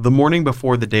 The morning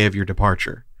before the day of your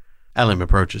departure, Elim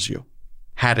approaches you,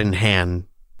 hat in hand,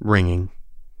 ringing.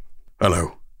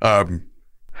 Hello. I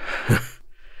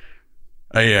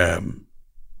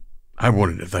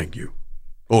wanted to thank you,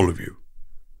 all of you,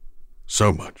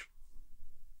 so much.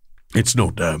 It's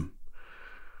not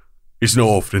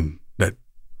often that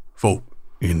folk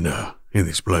in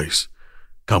this place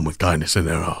come with kindness in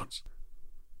their hearts,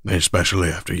 especially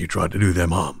after you tried to do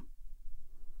them harm.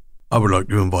 I would like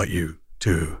to invite you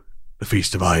to the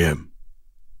Feast of I Am,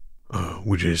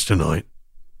 which is tonight.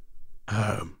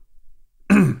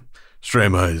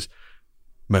 Strema is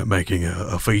making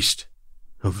a feast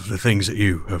of the things that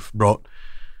you have brought,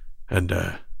 and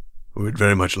we would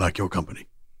very much like your company.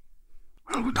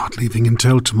 Well, we're not leaving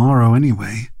until tomorrow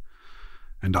anyway.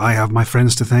 And I have my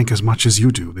friends to thank as much as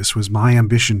you do. This was my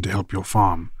ambition to help your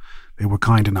farm. They were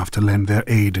kind enough to lend their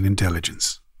aid and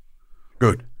intelligence.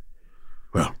 Good.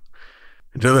 Well,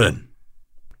 until then.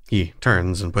 He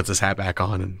turns and puts his hat back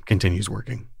on and continues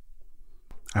working.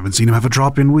 I haven't seen him have a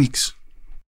drop in weeks.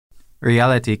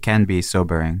 Reality can be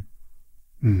sobering.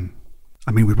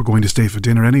 I mean, we were going to stay for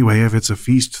dinner anyway. If it's a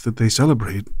feast that they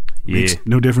celebrate, makes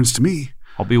no difference to me.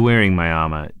 I'll be wearing my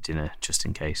armor at dinner, just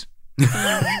in case.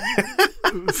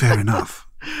 Fair enough.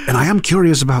 And I am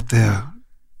curious about their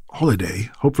holiday.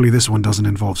 Hopefully this one doesn't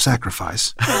involve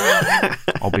sacrifice.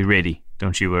 I'll be ready,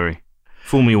 don't you worry.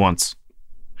 Fool me once.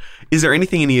 Is there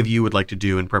anything any of you would like to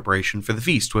do in preparation for the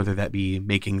feast, whether that be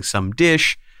making some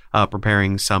dish,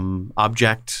 preparing some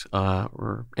object,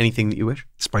 or anything that you wish?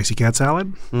 Spicy cat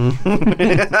salad? I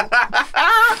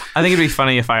think it'd be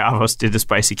funny if I almost did the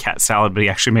spicy cat salad, but he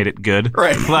actually made it good.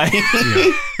 Right. Like,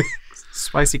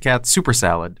 Spicy cat super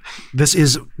salad. This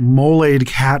is mole-ade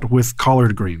cat with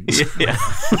collard greens. Yeah.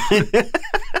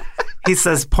 He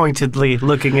says pointedly,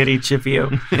 looking at each of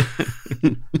you.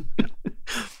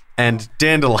 And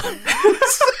dandelion.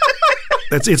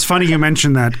 It's funny you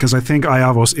mentioned that because I think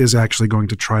Iavos is actually going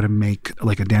to try to make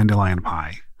like a dandelion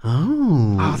pie.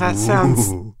 Oh, that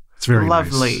sounds it's very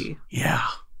lovely. Nice. Yeah.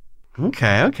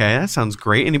 Okay, that sounds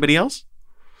great. Anybody else?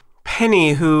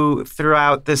 Penny, who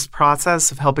throughout this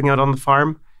process of helping out on the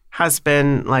farm has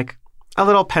been like a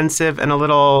little pensive and a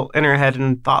little in her head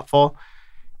and thoughtful,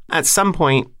 at some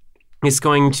point is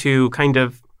going to kind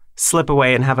of slip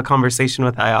away and have a conversation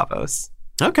with Iavos.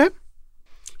 Okay.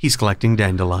 He's collecting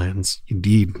dandelions.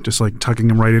 Indeed. Just like tucking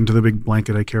them right into the big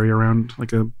blanket I carry around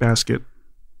like a basket.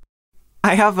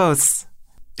 Iavos.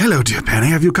 Hello, dear Penny.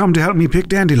 Have you come to help me pick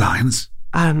dandelions?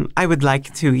 I would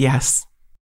like to, yes.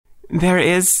 There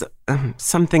is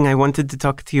something I wanted to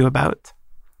talk to you about.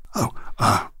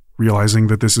 Realizing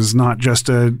that this is not just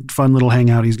a fun little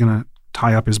hangout, he's going to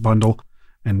tie up his bundle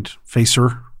and face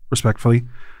her respectfully.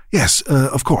 Yes,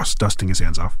 of course, dusting his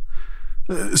hands off.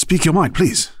 Speak your mind,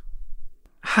 please.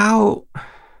 How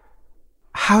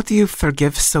do you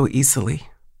forgive so easily?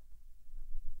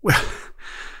 Well,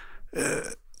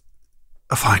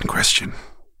 a fine question.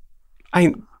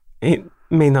 It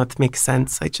may not make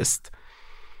sense.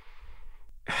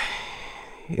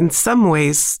 In some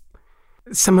ways,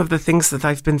 some of the things that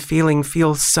I've been feeling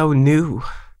feel so new.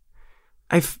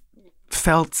 I've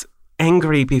felt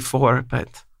angry before,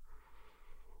 but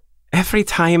every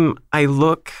time I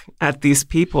look at these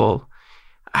people,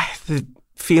 the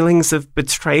feelings of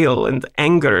betrayal and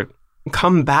anger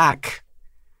come back.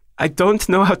 I don't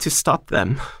know how to stop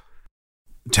them.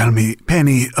 Tell me,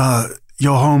 Penny,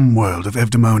 your home world of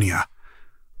Evdaimonia,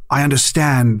 I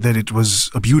understand that it was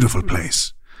a beautiful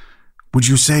place. Would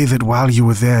you say that while you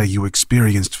were there, you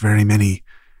experienced very many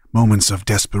moments of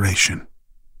desperation?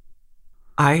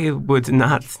 I would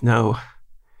not know.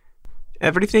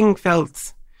 Everything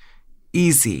felt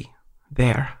easy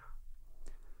there.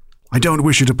 I don't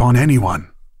wish it upon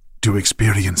anyone to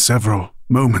experience several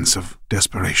moments of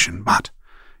desperation, but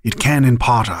it can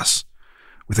impart us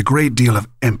with a great deal of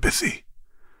empathy.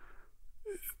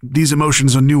 These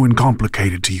emotions are new and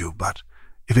complicated to you, but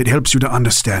if it helps you to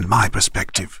understand my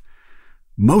perspective,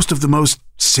 most of the most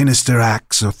sinister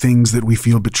acts or things that we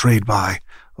feel betrayed by,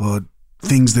 or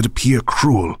things that appear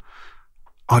cruel,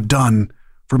 are done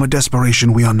from a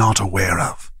desperation we are not aware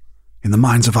of in the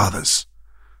minds of others.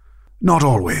 Not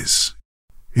always.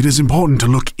 It is important to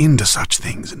look into such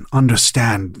things and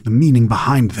understand the meaning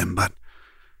behind them, but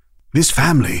this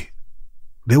family,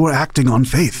 they were acting on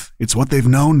faith. It's what they've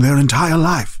known their entire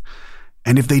life.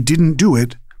 And if they didn't do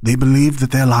it, they believed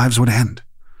that their lives would end.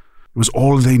 It was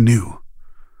all they knew.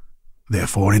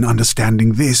 Therefore, in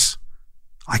understanding this,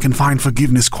 I can find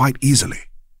forgiveness quite easily.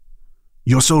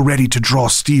 You're so ready to draw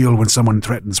steel when someone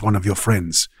threatens one of your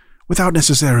friends, without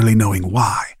necessarily knowing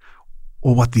why,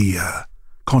 or what the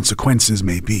consequences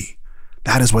may be.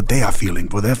 That is what they are feeling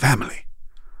for their family.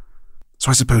 So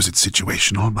I suppose it's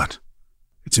situational, but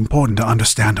it's important to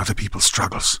understand other people's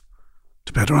struggles,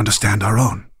 to better understand our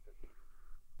own.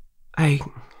 I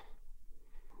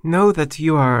know that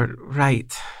you are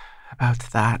right about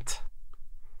that.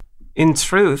 In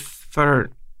truth,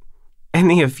 for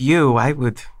any of you,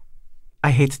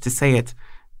 I hate to say it,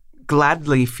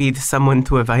 gladly feed someone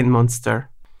to a vine monster.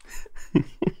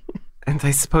 And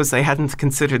I suppose I hadn't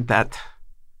considered that.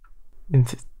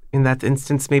 In that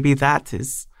instance, maybe that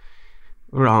is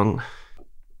wrong.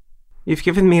 You've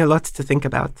given me a lot to think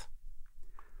about.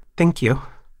 Thank you.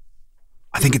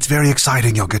 I think it's very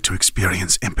exciting you'll get to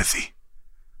experience empathy.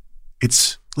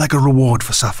 It's like a reward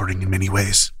for suffering in many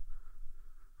ways.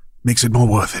 Makes it more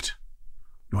worth it.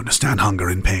 You understand hunger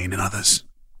and pain in others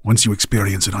once you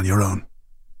experience it on your own.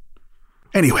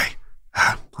 Anyway,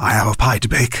 I have a pie to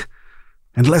bake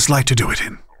and less light to do it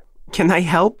in. Can I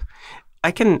help?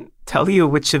 I can tell you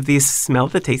which of these smell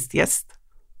the tastiest.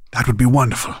 That would be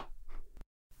wonderful.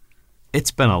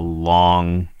 It's been a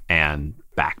long and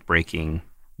backbreaking,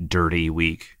 dirty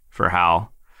week for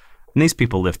Hal. And these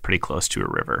people live pretty close to a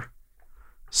river.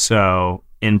 So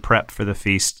in prep for the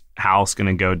feast, Hal's going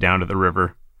to go down to the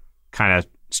river, kind of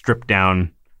strip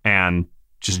down and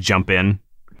just jump in.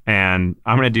 And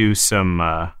I'm going to do some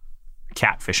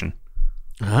catfishing.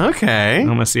 Okay. I'm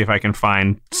going to see if I can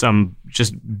find some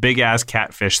just big-ass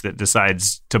catfish that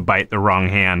decides to bite the wrong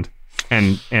hand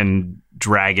and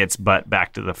drag its butt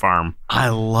back to the farm. I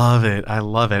love it. I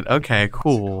love it. Okay,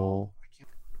 cool.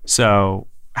 So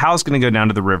Hal's going to go down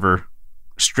to the river,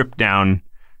 strip down,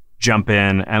 jump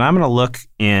in, and I'm going to look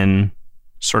in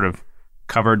sort of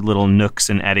covered little nooks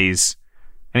and eddies,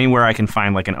 anywhere I can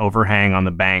find like an overhang on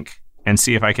the bank, and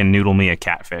see if I can noodle me a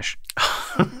catfish.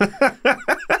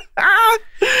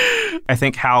 I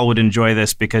think Hal would enjoy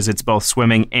this because it's both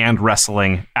swimming and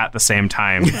wrestling at the same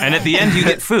time. And at the end, you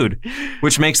get food,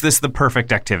 which makes this the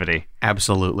perfect activity.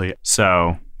 Absolutely.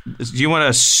 So, do you want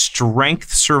a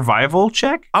strength survival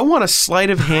check? I want a sleight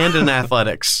of hand in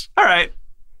athletics. All right,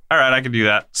 I can do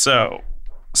that. So,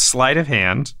 sleight of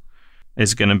hand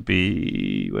is going to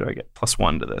be, what do I get?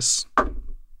 +1 to this.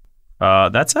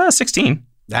 That's a 16.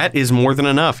 That is more than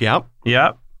enough, yep.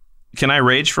 Yep. Can I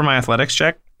rage for my athletics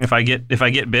check? If I get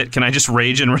bit, can I just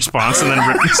rage in response and then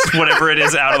rip whatever it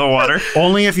is out of the water?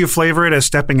 Only if you flavor it as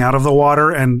stepping out of the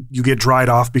water and you get dried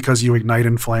off because you ignite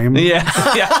in flame. Yeah.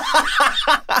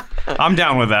 I'm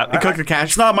down with that. Cook the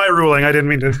catfish. It's not my ruling. I didn't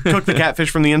mean to. Cook the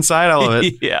catfish from the inside. I love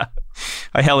it. Yeah.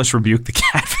 I hellish rebuke the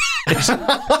catfish.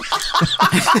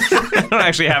 I don't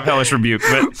actually have hellish rebuke,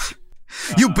 but...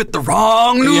 You bit the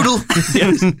wrong noodle.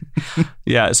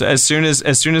 Yeah. So as soon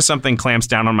as something clamps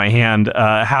down on my hand,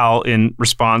 Hal, in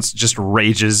response, just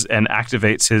rages and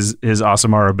activates his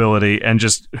Aasimar ability and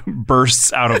just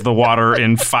bursts out of the water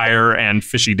in fire and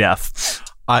fishy death.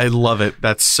 I love it.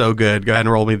 That's so good. Go ahead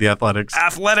and roll me the athletics.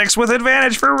 Athletics with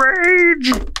advantage for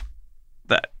rage.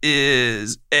 That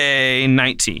is a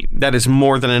 19. That is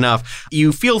more than enough.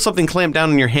 You feel something clamp down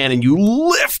in your hand and you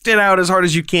lift it out as hard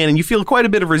as you can and you feel quite a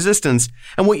bit of resistance.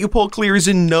 And what you pull clear is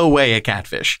in no way a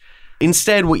catfish.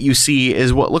 Instead, what you see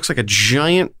is what looks like a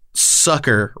giant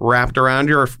sucker wrapped around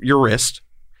your wrist.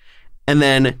 And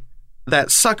then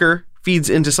that sucker feeds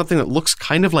into something that looks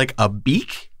kind of like a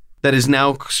beak that is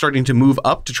now starting to move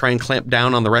up to try and clamp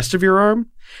down on the rest of your arm.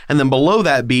 And then below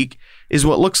that beak is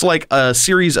what looks like a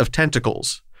series of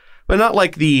tentacles, but not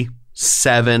like the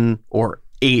 7 or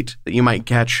 8 that you might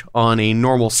catch on a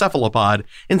normal cephalopod.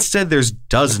 Instead, there's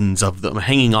dozens of them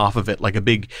hanging off of it like a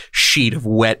big sheet of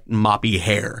wet, moppy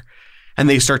hair. And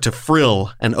they start to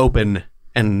frill and open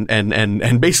and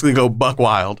basically go buck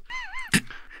wild.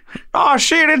 Oh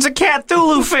shit, it's a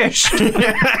Cthulhu fish!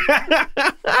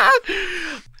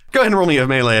 Go ahead and roll me a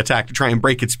melee attack to try and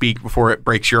break its beak before it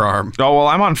breaks your arm. Oh, well,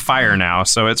 I'm on fire now,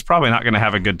 so it's probably not going to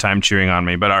have a good time chewing on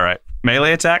me, but all right.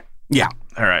 Melee attack? Yeah.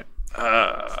 All right.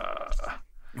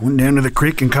 Went down to the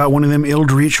creek and caught one of them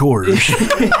eldritch horrors.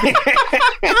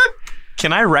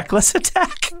 Can I reckless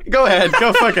attack? Go ahead.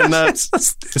 Go fucking nuts.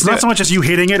 It's not so much as you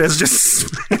hitting it as just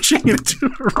smashing it into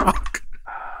a rock.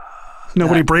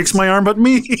 Nobody breaks my arm but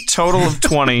me. Total of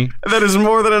 20. That is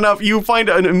more than enough. You find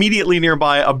immediately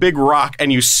nearby a big rock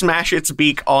and you smash its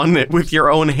beak on it with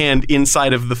your own hand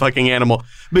inside of the fucking animal.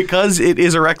 Because it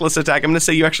is a reckless attack, I'm going to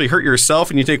say you actually hurt yourself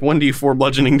and you take 1d4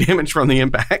 bludgeoning damage from the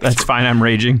impact. That's fine, I'm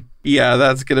raging. Yeah,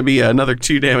 that's going to be another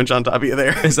 2 damage on top of you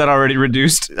there. Is that already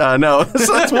reduced? No,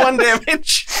 so that's 1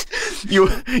 damage. You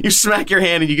smack your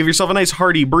hand and you give yourself a nice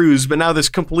hearty bruise, but now this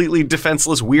completely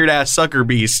defenseless, weird-ass sucker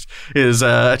beast is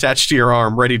attached to your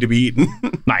arm, ready to be eaten.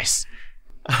 Nice.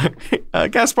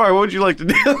 Gaspar, what would you like to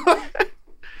do?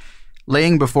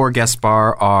 Laying before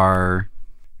Gaspar are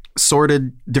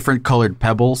sorted, different colored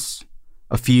pebbles,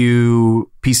 a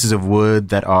few pieces of wood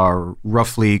that are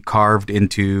roughly carved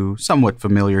into somewhat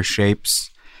familiar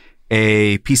shapes,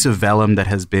 a piece of vellum that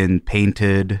has been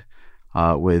painted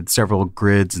with several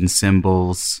grids and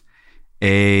symbols,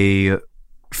 a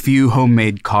few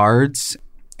homemade cards,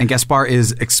 and Gaspar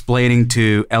is explaining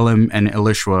to Elim and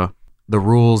Elishua the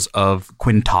rules of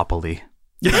quintopoly.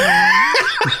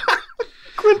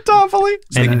 Quintopoly?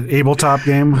 It's an Abletop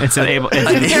game. It's an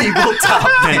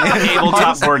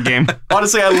Abletop board game.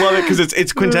 Honestly, I love it because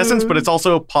it's quintessence, but it's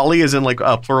also poly as in like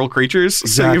plural creatures.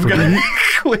 Exactly. So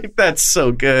you've got that's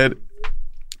so good.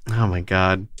 Oh my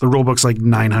god. The rulebook's like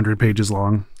 900 pages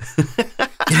long.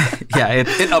 Yeah, it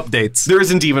updates. There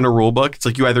isn't even a rule book. It's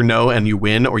like you either know and you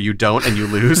win or you don't and you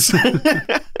lose.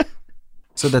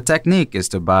 So the technique is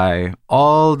to buy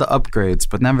all the upgrades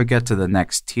but never get to the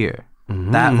next tier.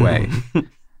 Mm-hmm. That way,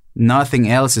 nothing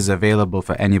else is available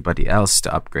for anybody else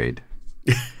to upgrade.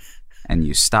 And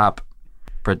you stop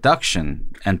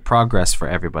production and progress for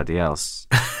everybody else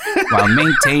while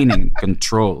maintaining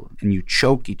control, and you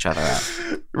choke each other out.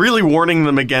 Really warning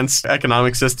them against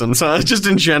economic systems, huh? Just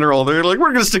in general. They're like,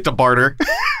 we're going to stick to barter.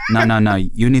 No.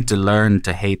 You need to learn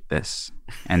to hate this,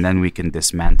 and then we can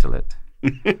dismantle it.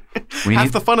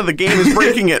 Half the fun of the game is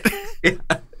breaking it.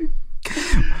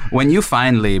 When you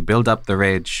finally build up the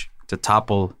rage to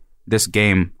topple this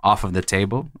game off of the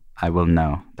table, I will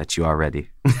know that you are ready.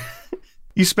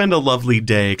 You spend a lovely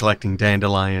day collecting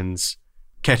dandelions,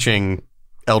 catching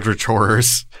eldritch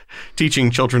horrors,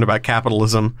 teaching children about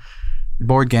capitalism.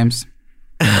 Board games.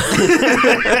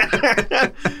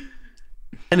 And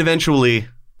eventually,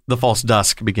 the false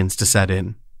dusk begins to set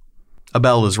in. A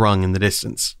bell is rung in the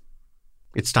distance.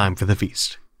 It's time for the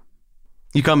feast.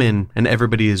 You come in, and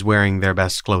everybody is wearing their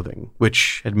best clothing,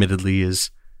 which admittedly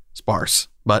is sparse,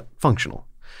 but functional.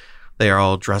 They are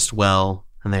all dressed well,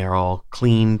 and they are all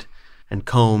cleaned and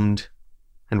combed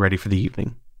and ready for the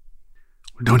evening.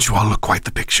 Don't you all look quite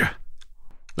the picture?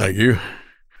 Thank you.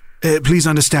 Please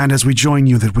understand as we join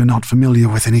you that we're not familiar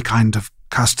with any kind of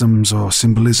customs or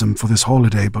symbolism for this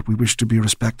holiday, but we wish to be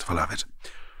respectful of it.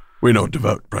 We're not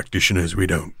devout practitioners. We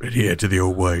don't adhere to the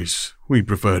old ways. We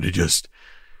prefer to just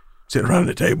sit around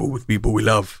the table with people we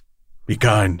love, be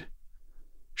kind,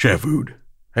 share food,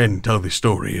 and tell the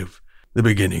story of the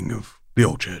beginning of the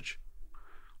old church.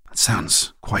 That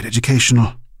sounds quite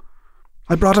educational.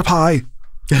 I brought a pie.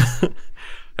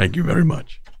 Thank you very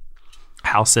much.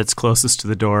 Hal sits closest to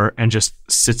the door and just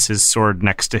sits his sword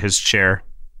next to his chair.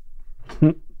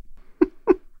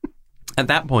 At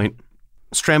that point,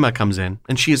 Strama comes in,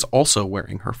 and she is also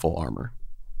wearing her full armor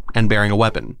and bearing a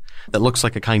weapon that looks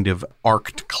like a kind of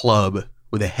arced club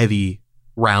with a heavy,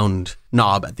 round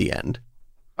knob at the end.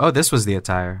 Oh, this was the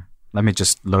attire. Let me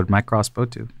just load my crossbow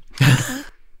too.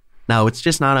 No, it's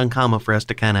just not uncommon for us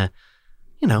to kind of,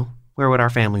 wear what our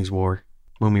families wore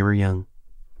when we were young.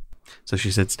 So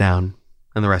she sits down,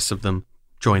 and the rest of them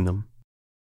join them.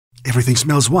 Everything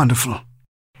smells wonderful.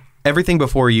 Everything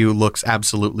before you looks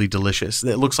absolutely delicious.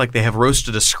 It looks like they have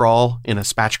roasted a scrawl in a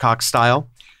spatchcock style.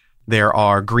 There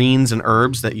are greens and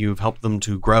herbs that you've helped them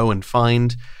to grow and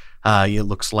find. It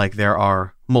looks like there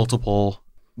are multiple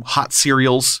hot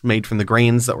cereals made from the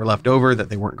grains that were left over that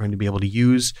they weren't going to be able to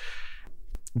use.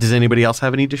 Does anybody else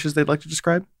have any dishes they'd like to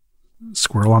describe?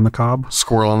 Squirrel on the cob.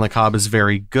 Squirrel on the cob is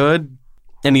very good.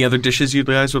 Any other dishes you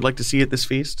guys would like to see at this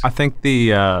feast? I think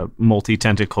the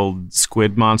multi-tentacled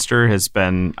squid monster has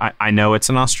been... I know it's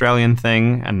an Australian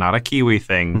thing and not a Kiwi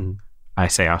thing. Mm-hmm. I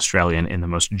say Australian in the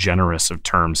most generous of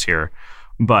terms here.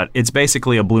 But it's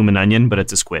basically a bloomin' onion, but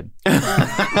it's a squid.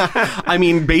 I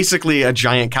mean, basically a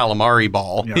giant calamari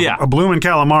ball. Yeah. A bloomin'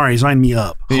 calamari, sign me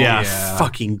up. Yeah.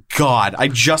 Fucking God. I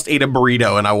just ate a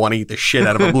burrito and I want to eat the shit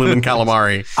out of a bloomin'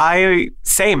 calamari.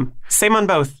 Same on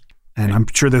both. And I'm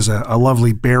sure there's a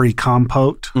lovely berry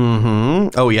compote.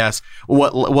 Mm-hmm. Oh, yes.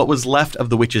 What was left of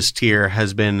the witch's tear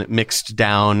has been mixed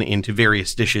down into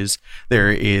various dishes. There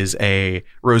is a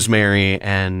rosemary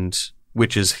and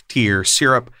witch's tear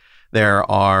syrup. There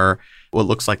are what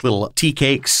looks like little tea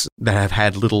cakes that have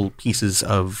had little pieces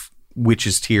of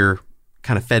witch's tear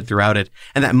kind of fed throughout it.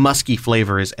 And that musky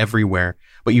flavor is everywhere.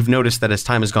 But you've noticed that as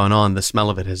time has gone on, the smell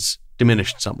of it has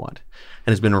diminished somewhat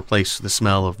and has been replaced with the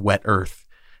smell of wet earth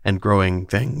and growing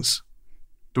things.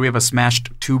 Do we have a smashed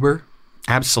tuber?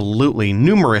 Absolutely.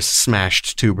 Numerous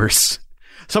smashed tubers.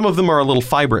 Some of them are a little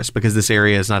fibrous because this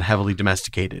area is not heavily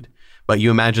domesticated. But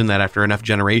you imagine that after enough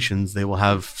generations, they will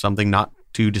have something not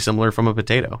too dissimilar from a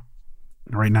potato.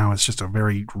 Right now, it's just a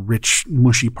very rich,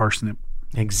 mushy parsnip.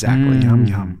 Exactly. Yum,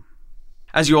 yum.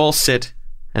 As you all sit,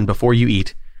 and before you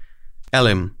eat,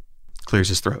 Elim clears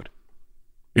his throat.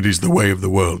 It is the way of the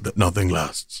world that nothing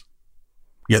lasts.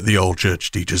 Yet the old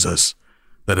church teaches us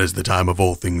that as the time of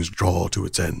all things draw to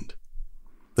its end,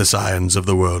 the scions of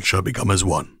the world shall become as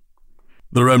one.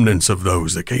 The remnants of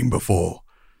those that came before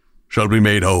shall be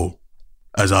made whole,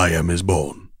 as I am is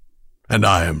born, and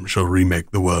I am shall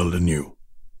remake the world anew.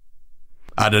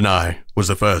 Adonai was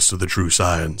the first of the true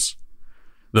scions,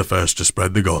 the first to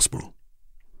spread the gospel.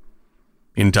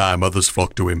 In time others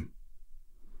flocked to him,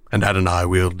 and Adonai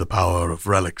wielded the power of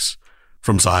relics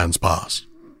from scions past,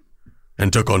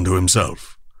 and took unto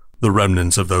himself the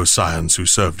remnants of those scions who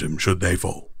served him should they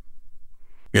fall.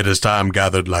 Yet as time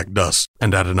gathered like dust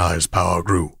and Adonai's power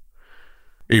grew,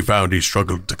 he found he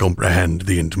struggled to comprehend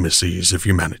the intimacies of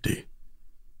humanity.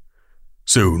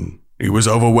 Soon he was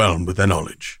overwhelmed with their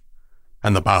knowledge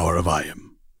and the power of I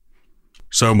Am.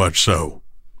 So much so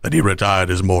that he retired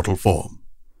his mortal form,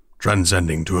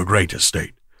 transcending to a greater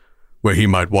state, where he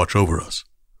might watch over us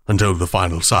until the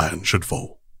final scion should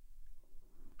fall.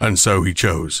 And so he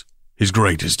chose his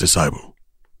greatest disciple,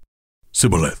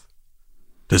 Sibboleth,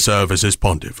 to serve as his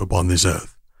pontiff upon this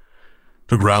earth,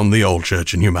 to ground the old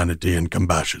church in humanity and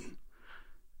compassion,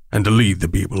 and to lead the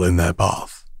people in their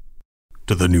path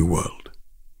to the new world.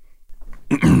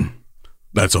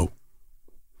 That's all.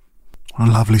 What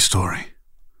a lovely story.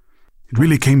 It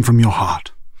really came from your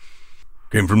heart.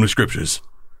 Came from the scriptures.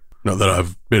 Not that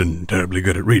I've been terribly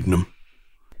good at reading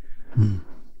them.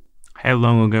 How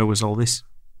long ago was all this?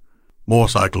 More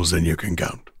cycles than you can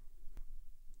count.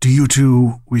 Do you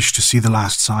two wish to see the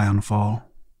last scion fall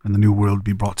and the new world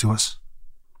be brought to us?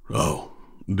 Oh,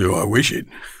 do I wish it?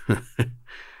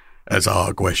 That's a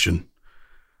hard question.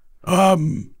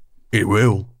 It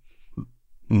will.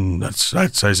 That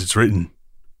says it's written.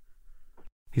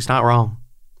 He's not wrong.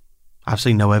 I've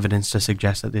seen no evidence to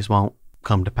suggest that this won't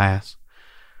come to pass.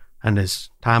 And as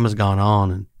time has gone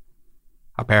on, and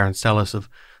our parents tell us of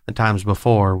the times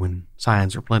before when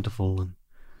scions were plentiful, and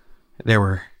there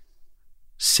were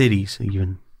cities,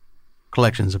 even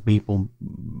collections of people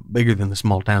bigger than the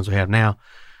small towns we have now.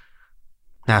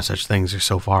 Now such things are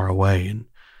so far away and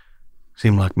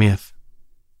seem like myth.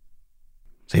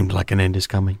 Seems like an end is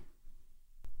coming.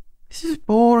 This is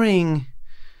boring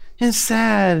and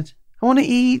sad. I want to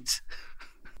eat.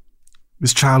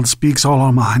 This child speaks all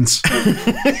our minds.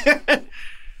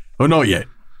 Oh, not yet.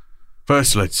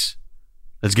 First, let's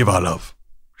give our love,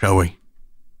 shall we?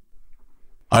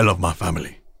 I love my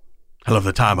family. I love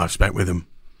the time I've spent with them.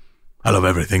 I love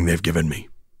everything they've given me.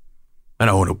 And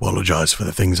I want to apologize for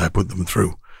the things I put them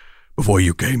through before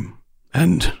you came,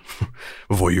 and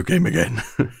before you came again.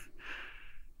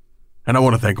 And I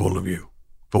want to thank all of you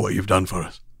for what you've done for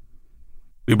us.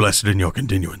 Be blessed in your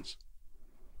continuance.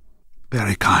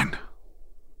 Very kind.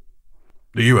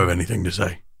 Do you have anything to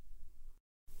say?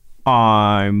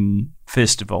 I'm,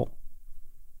 first of all,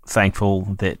 thankful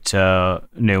that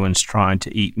no one's trying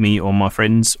to eat me or my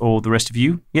friends or the rest of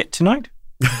you yet tonight.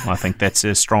 I think that's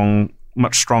a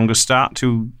much stronger start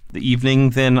to the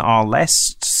evening than our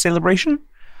last celebration.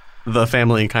 The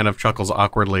family kind of chuckles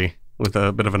awkwardly with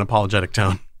a bit of an apologetic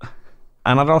tone.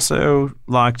 And I'd also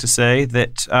like to say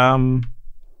that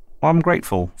I'm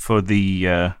grateful for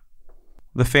the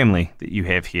family that you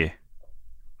have here.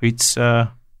 It's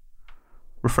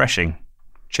refreshing,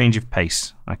 change of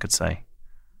pace, I could say.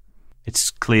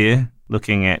 It's clear,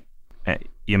 looking at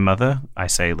your mother, I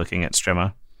say looking at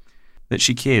Stremmer, that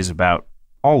she cares about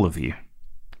all of you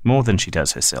more than she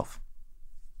does herself.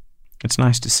 It's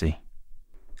nice to see.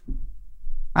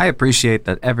 I appreciate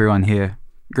that everyone here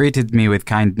greeted me with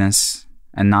kindness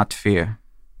and not fear.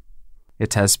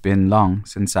 It has been long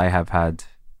since I have had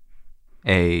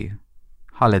a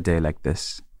holiday like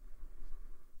this.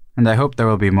 And I hope there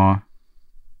will be more,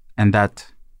 and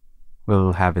that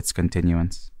will have its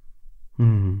continuance.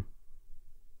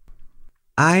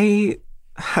 I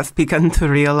have begun to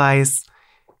realize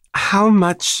how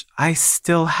much I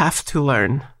still have to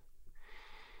learn.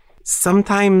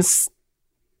 Sometimes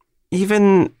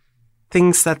even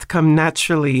things that come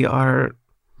naturally are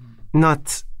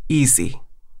not easy.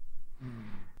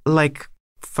 like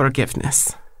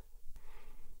forgiveness.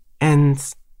 And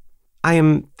I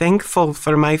am thankful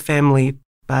for my family,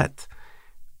 but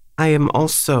I am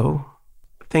also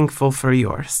thankful for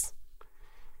yours.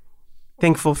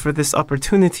 Thankful for this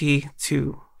opportunity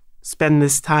to spend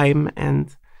this time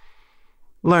and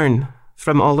learn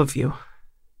from all of you.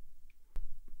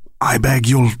 I beg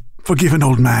you'll forgive an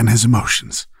old man his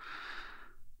emotions.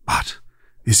 But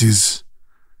this has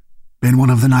been one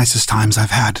of the nicest times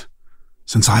I've had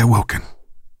since I awoken.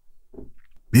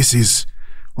 This is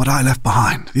what I left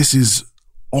behind. This is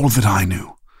all that I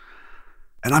knew.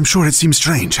 And I'm sure it seems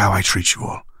strange how I treat you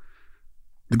all.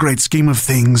 The great scheme of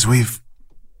things, we've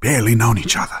barely known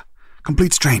each other.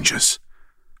 Complete strangers.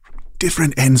 From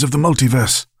different ends of the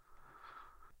multiverse.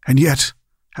 And yet,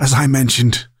 as I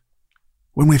mentioned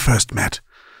when we first met,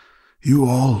 you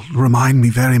all remind me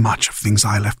very much of things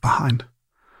I left behind.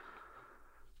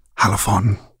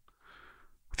 Halifon,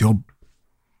 with your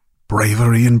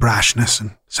bravery and brashness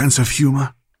and sense of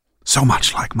humor, so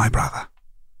much like my brother.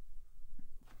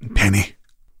 And Penny,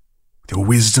 with your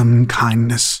wisdom and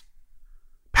kindness,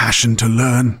 passion to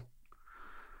learn,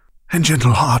 and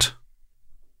gentle heart.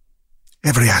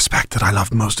 Every aspect that I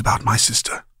loved most about my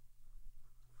sister.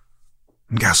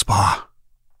 And Gaspar,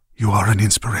 you are an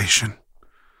inspiration.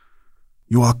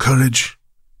 You are courage.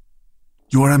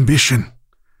 You are ambition.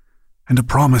 And a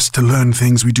promise to learn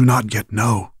things we do not yet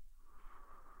know.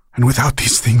 And without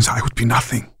these things, I would be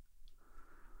nothing.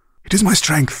 It is my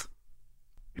strength.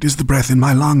 It is the breath in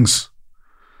my lungs.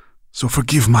 So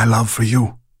forgive my love for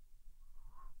you.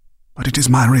 But it is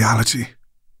my reality.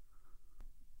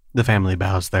 The family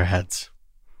bows their heads,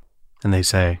 and they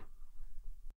say,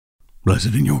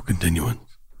 "Blessed in your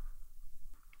continuance."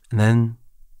 And then,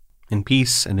 in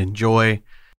peace and in joy,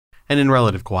 and in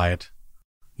relative quiet,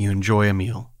 you enjoy a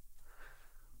meal.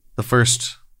 The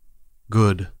first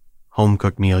good,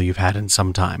 home-cooked meal you've had in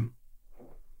some time.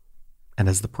 And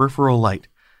as the peripheral light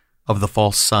of the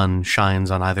false sun shines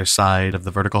on either side of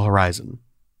the vertical horizon,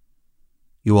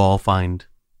 you all find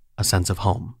a sense of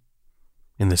home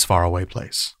in this faraway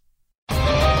place.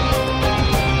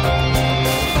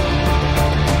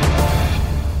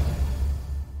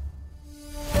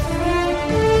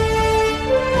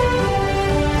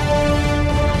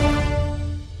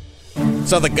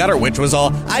 So the gutter witch was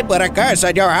all, "I put a curse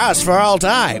on your house for all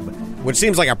time," which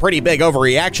seems like a pretty big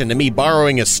overreaction to me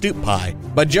borrowing a stoop pie.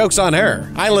 But joke's on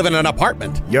her. I live in an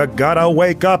apartment. You gotta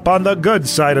wake up on the good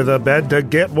side of the bed to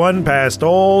get one past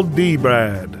old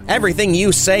D-Brad. Everything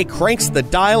you say cranks the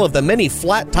dial of the mini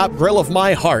flat-top grill of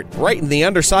my heart, right in the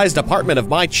undersized apartment of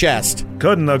my chest.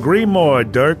 Couldn't agree more,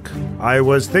 Dirk. I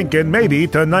was thinking maybe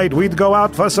tonight we'd go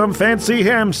out for some fancy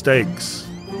ham steaks.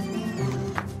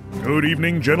 Good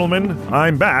evening, gentlemen.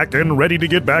 I'm back and ready to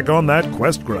get back on that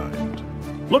quest grind.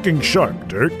 Looking sharp,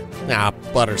 Dirk. Ah,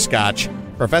 butterscotch.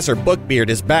 Professor Bookbeard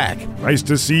is back. Nice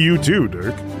to see you too,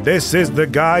 Dirk. This is the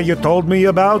guy you told me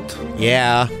about?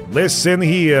 Yeah. Listen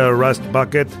here, Rust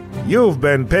Bucket. You've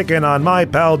been picking on my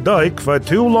pal Dyke for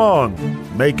too long,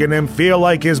 making him feel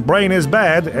like his brain is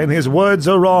bad and his words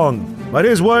are wrong. But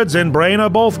his words and brain are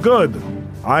both good.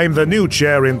 I'm the new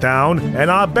chair in town,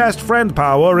 and our best friend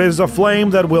power is a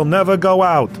flame that will never go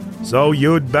out. So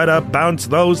you'd better bounce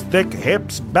those thick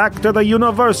hips back to the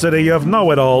University of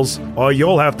Know-It-Alls, or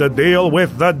you'll have to deal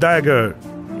with the dagger.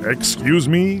 Excuse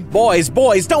me? Boys,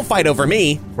 don't fight over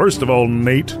me. First of all,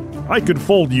 Nate, I could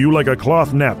fold you like a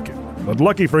cloth napkin, but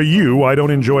lucky for you, I don't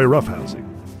enjoy roughhousing.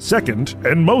 Second,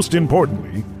 and most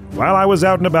importantly, while I was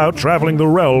out and about traveling the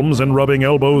realms and rubbing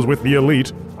elbows with the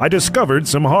elite, I discovered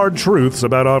some hard truths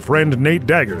about our friend Nate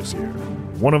Daggers here.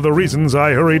 One of the reasons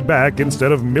I hurried back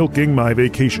instead of milking my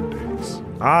vacation days.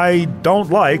 I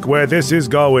don't like where this is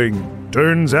going.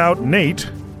 Turns out Nate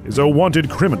is a wanted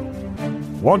criminal.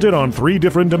 Wanted on 3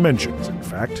 different dimensions, in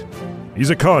fact.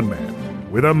 He's a con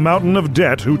man, with a mountain of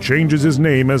debt who changes his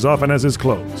name as often as his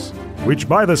clothes. Which,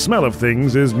 by the smell of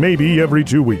things, is maybe every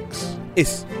 2 weeks.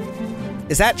 Is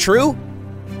that true?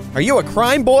 Are you a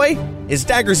crime boy? Is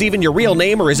Daggers even your real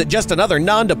name, or is it just another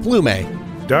nom de plume?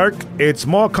 Dark, it's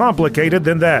more complicated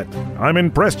than that. I'm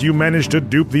impressed you managed to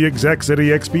dupe the execs at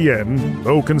EXPN,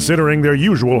 though considering their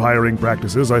usual hiring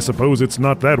practices, I suppose it's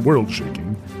not that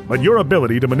world-shaking. But your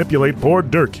ability to manipulate poor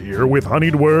Dirk here with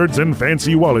honeyed words and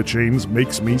fancy wallet chains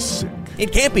makes me sick.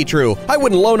 It can't be true. I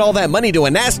wouldn't loan all that money to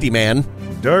a nasty man.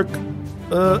 Dirk,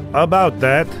 about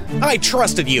that. I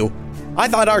trusted you. I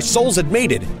thought our souls had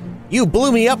mated. You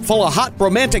blew me up full of hot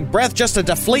romantic breath just to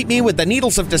deflate me with the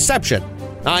needles of deception.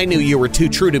 I knew you were too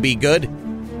true to be good.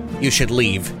 You should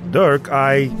leave. Dirk,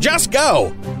 Just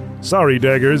go! Sorry,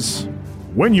 Daggers.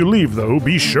 When you leave, though,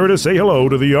 be sure to say hello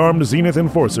to the armed Zenith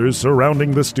enforcers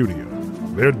surrounding the studio.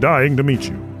 They're dying to meet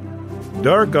you.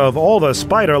 Dirk, of all the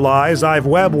spider lies I've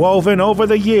web-woven over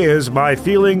the years, my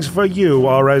feelings for you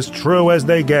are as true as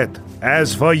they get.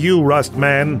 As for you,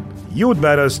 Rustman, you'd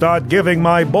better start giving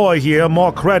my boy here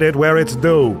more credit where it's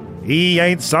due. He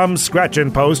ain't some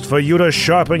scratching post for you to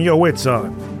sharpen your wits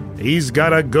on. He's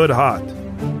got a good heart.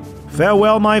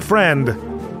 Farewell, my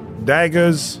friend.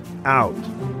 Daggers out.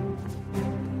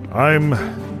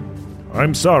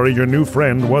 I'm sorry your new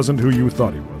friend wasn't who you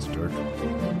thought he was, Dirk.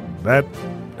 That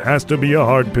has to be a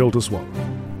hard pill to swallow.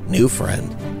 New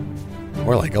friend.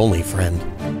 More like only friend.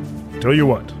 Tell you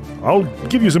what, I'll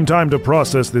give you some time to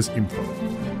process this info.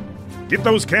 Get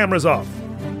those cameras off.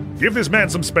 Give this man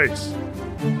some space.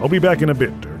 I'll be back in a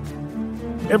bit, Dirk.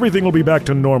 Everything will be back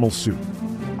to normal soon.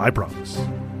 I promise.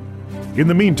 In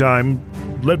the meantime,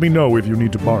 let me know if you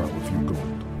need to borrow a few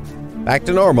gold. Back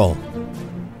to normal.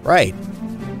 Right.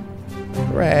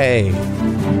 Hooray.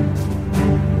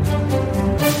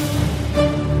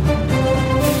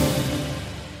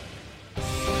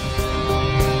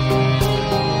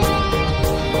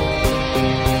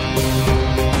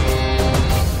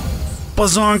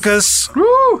 Bazonkas.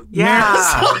 Woo! Yeah.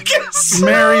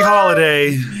 Merry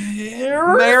holiday.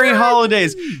 Merry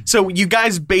holidays. So you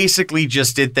guys basically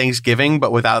just did Thanksgiving,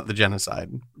 but without the genocide.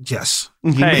 Yes.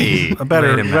 Hey, A better.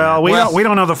 wait a minute. Well, we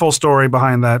don't know the full story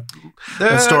behind that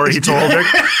story he told.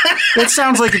 It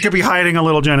sounds like it could be hiding a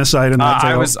little genocide in that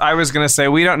tale. I was going to say,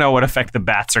 we don't know what effect the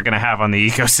bats are going to have on the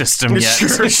ecosystem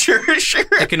yet. Sure.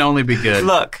 It can only be good.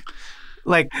 Look,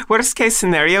 like, worst case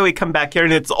scenario, we come back here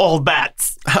and it's all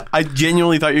bats. I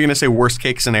genuinely thought you were going to say worst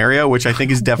case scenario, which I think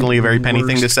is definitely a very Penny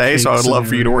thing to say. So I would love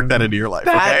for you to work that into your life.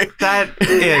 That, Okay. that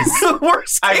is.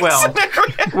 Worst case I will.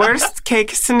 scenario. Worst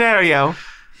cake scenario.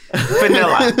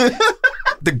 Vanilla.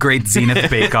 The Great Zenith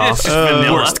Bake Off.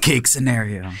 Vanilla. Worst cake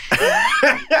scenario.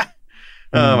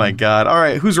 Oh my God! All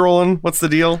right, who's rolling? What's the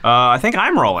deal? I think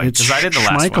I'm rolling It's because I did the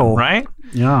last Schmeichel. one, right?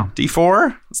 Yeah.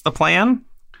 D4. That's the plan.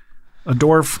 A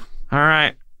dwarf. All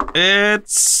right.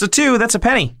 It's a 2. That's a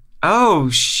penny. Oh,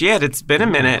 shit. It's been a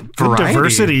minute. Good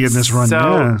diversity in this run. So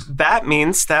yeah. that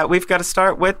means that we've got to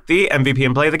start with the MVP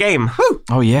and play the game. Whew.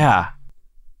 Oh, yeah.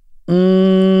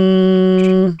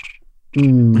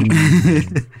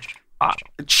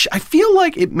 I feel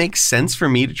like it makes sense for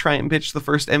me to try and pitch the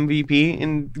first MVP,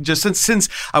 and just since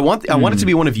I want it to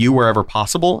be one of you wherever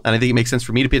possible, and I think it makes sense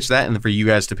for me to pitch that, and then for you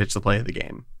guys to pitch the play of the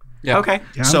game. Yeah. Okay.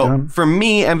 Yeah, So I'm done. for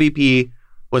me, MVP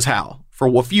was Hal for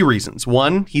a few reasons.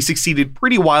 One, he succeeded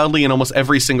pretty wildly in almost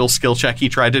every single skill check he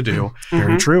tried to do.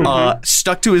 Very true.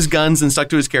 Stuck to his guns and stuck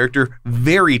to his character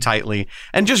very tightly,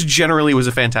 and just generally was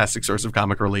a fantastic source of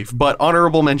comic relief. But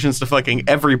honorable mentions to fucking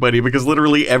everybody, because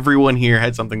literally everyone here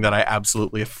had something that I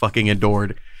absolutely fucking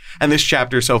adored. And this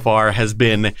chapter so far has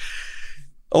been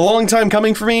a long time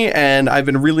coming for me, and I've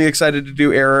been really excited to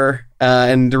do Error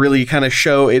and to really kind of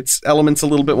show its elements a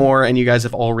little bit more, and you guys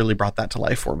have all really brought that to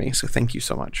life for me, so thank you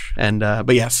so much. And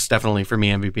but yes, definitely for me,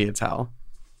 MVP, it's Hal.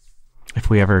 If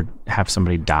we ever have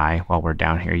somebody die while we're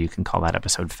down here, you can call that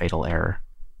episode Fatal Error.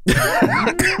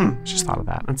 Just thought of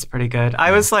that. That's pretty good.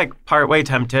 I was like partway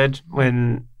tempted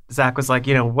when Zach was like,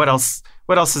 what else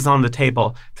is on the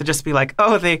table? To just be like,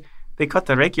 oh, they cut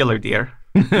the regular deer.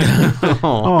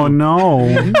 Oh no.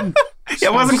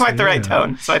 It wasn't quite the right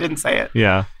tone, so I didn't say it.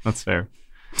 Yeah, that's fair.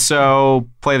 So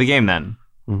play the game then.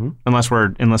 Mm-hmm. Unless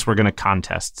we're gonna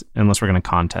contest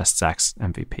Zach's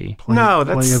MVP. No,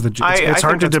 that's Play of the- I it's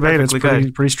hard to think that's debate. It's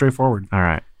perfectly pretty straightforward. All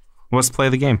right. Let's play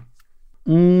the game.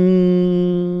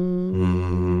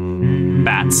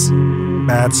 Bats.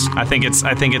 Bats. I think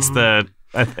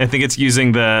it's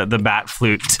using the bat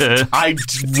flute to. I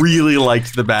really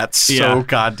liked the bats so Yeah.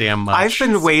 goddamn much. I've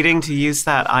been waiting to use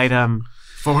that item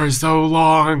for so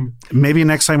long. Maybe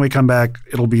next time we come back,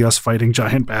 it'll be us fighting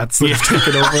giant bats that have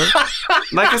taken over.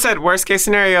 Like I said, worst case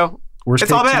scenario, Worst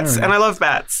it's case all bats, scenario. and I love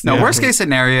bats. No, worst case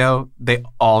scenario, they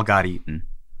all got eaten.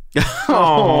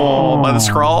 Oh, by the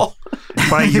scrawl.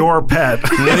 By your pet.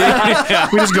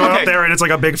 We just go out there and it's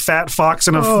like a big fat fox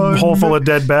and a hole full of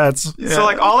dead bats. So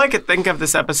like all I could think of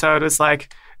this episode was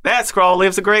like, that scroll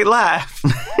lives a great life.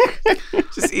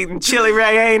 Just eating chili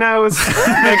rellenos,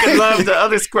 making love to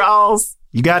other scrolls.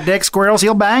 You got deck squirrels,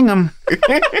 he'll bang them.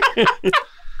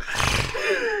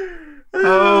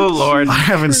 Oh, Lord. I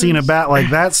haven't seen a bat like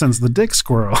that since the dick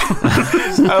squirrel.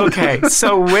 Okay,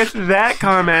 so with that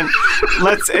comment,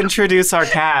 let's introduce our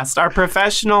cast, our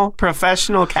professional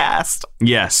cast.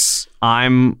 Yes,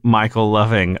 I'm Michael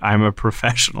Loving. I'm a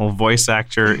professional voice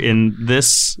actor in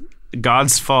this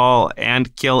God's Fall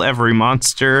and Kill Every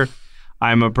Monster.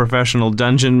 I'm a professional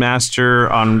dungeon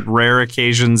master on rare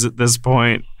occasions at this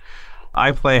point.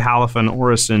 I play Halifan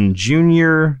Orison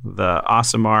Jr., the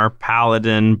Aasimar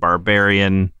Paladin,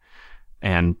 Barbarian,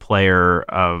 and player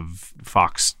of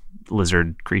fox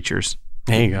lizard creatures.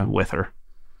 There you go. Wither.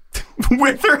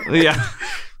 Wither? Yeah.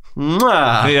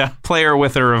 Yeah. Player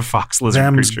Wither of fox lizard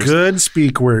Them's creatures. good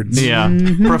speak words. Yeah.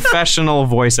 Professional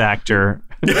voice actor.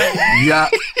 Yeah.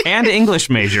 And English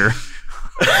major.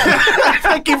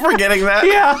 I keep forgetting that.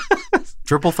 Yeah.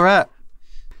 Triple threat.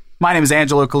 My name is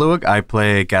Angelo Kaluak. I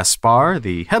play Gaspar,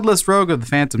 the headless rogue of the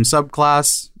Phantom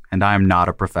subclass, and I am not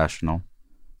a professional.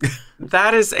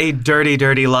 That is a dirty,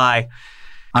 dirty lie.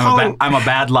 I'm a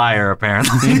bad liar,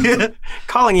 apparently.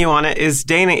 Calling you on it is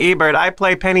Dana Ebert. I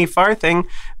play Penny Farthing,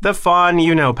 the fawn.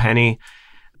 You know Penny.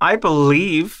 I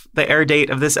believe the air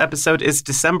date of this episode is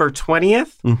December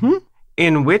 20th,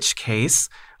 in which case,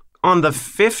 on the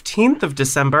 15th of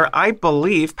December, I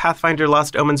believe Pathfinder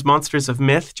Lost Omens Monsters of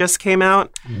Myth just came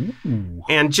out. Ooh.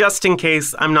 And just in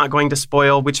case, I'm not going to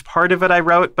spoil which part of it I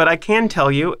wrote, but I can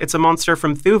tell you it's a monster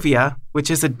from Thuvia, which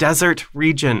is a desert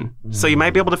region. So you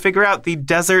might be able to figure out the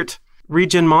desert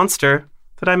region monster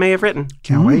that I may have written.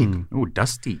 Can't wait. Oh,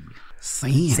 dusty.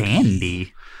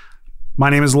 Sandy. My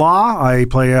name is Law. I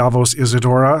play Alvos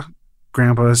Isadora,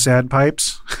 Grandpa Sad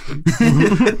Pipes.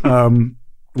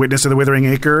 Witness of the Withering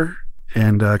Acre,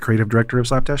 and creative director of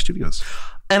Slapdash Studios.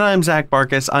 And I'm Zach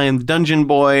Barkus. I am the Dungeon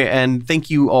Boy, and thank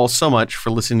you all so much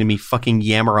for listening to me fucking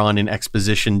yammer on in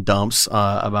exposition dumps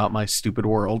about my stupid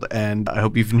world, and I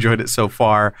hope you've enjoyed it so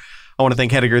far. I want to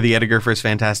thank Hediger the editor for his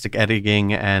fantastic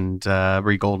editing, and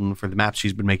Brie Golden for the maps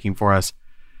she's been making for us.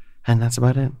 And that's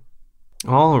about it.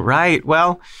 All right.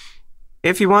 Well,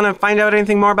 if you want to find out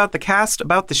anything more about the cast,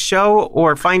 about the show,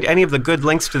 or find any of the good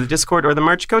links to the Discord or the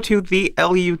merch, go to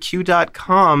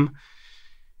theluq.com.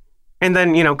 And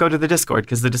then, go to the Discord,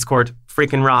 because the Discord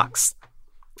freaking rocks.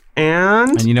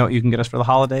 And you know what you can get us for the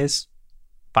holidays?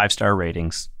 5-star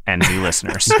ratings and new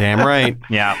listeners. Damn right.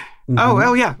 Yeah.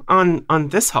 Oh, yeah. On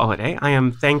this holiday, I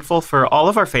am thankful for all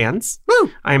of our fans.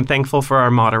 Woo! I am thankful for our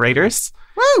moderators.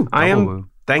 Woo! I am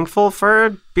thankful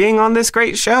for being on this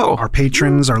great show. Our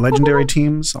patrons, our legendary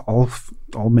teams, all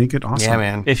make it awesome. Yeah,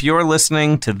 man. If you're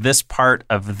listening to this part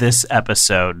of this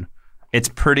episode, it's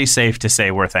pretty safe to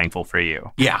say we're thankful for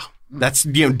you. Yeah. That's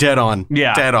dead on.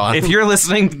 Yeah. Dead on. If you're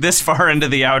listening this far into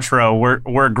the outro,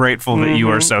 we're grateful that you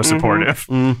are so supportive.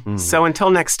 So until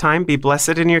next time, be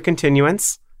blessed in your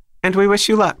continuance, and we wish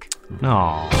you luck.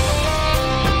 Aww.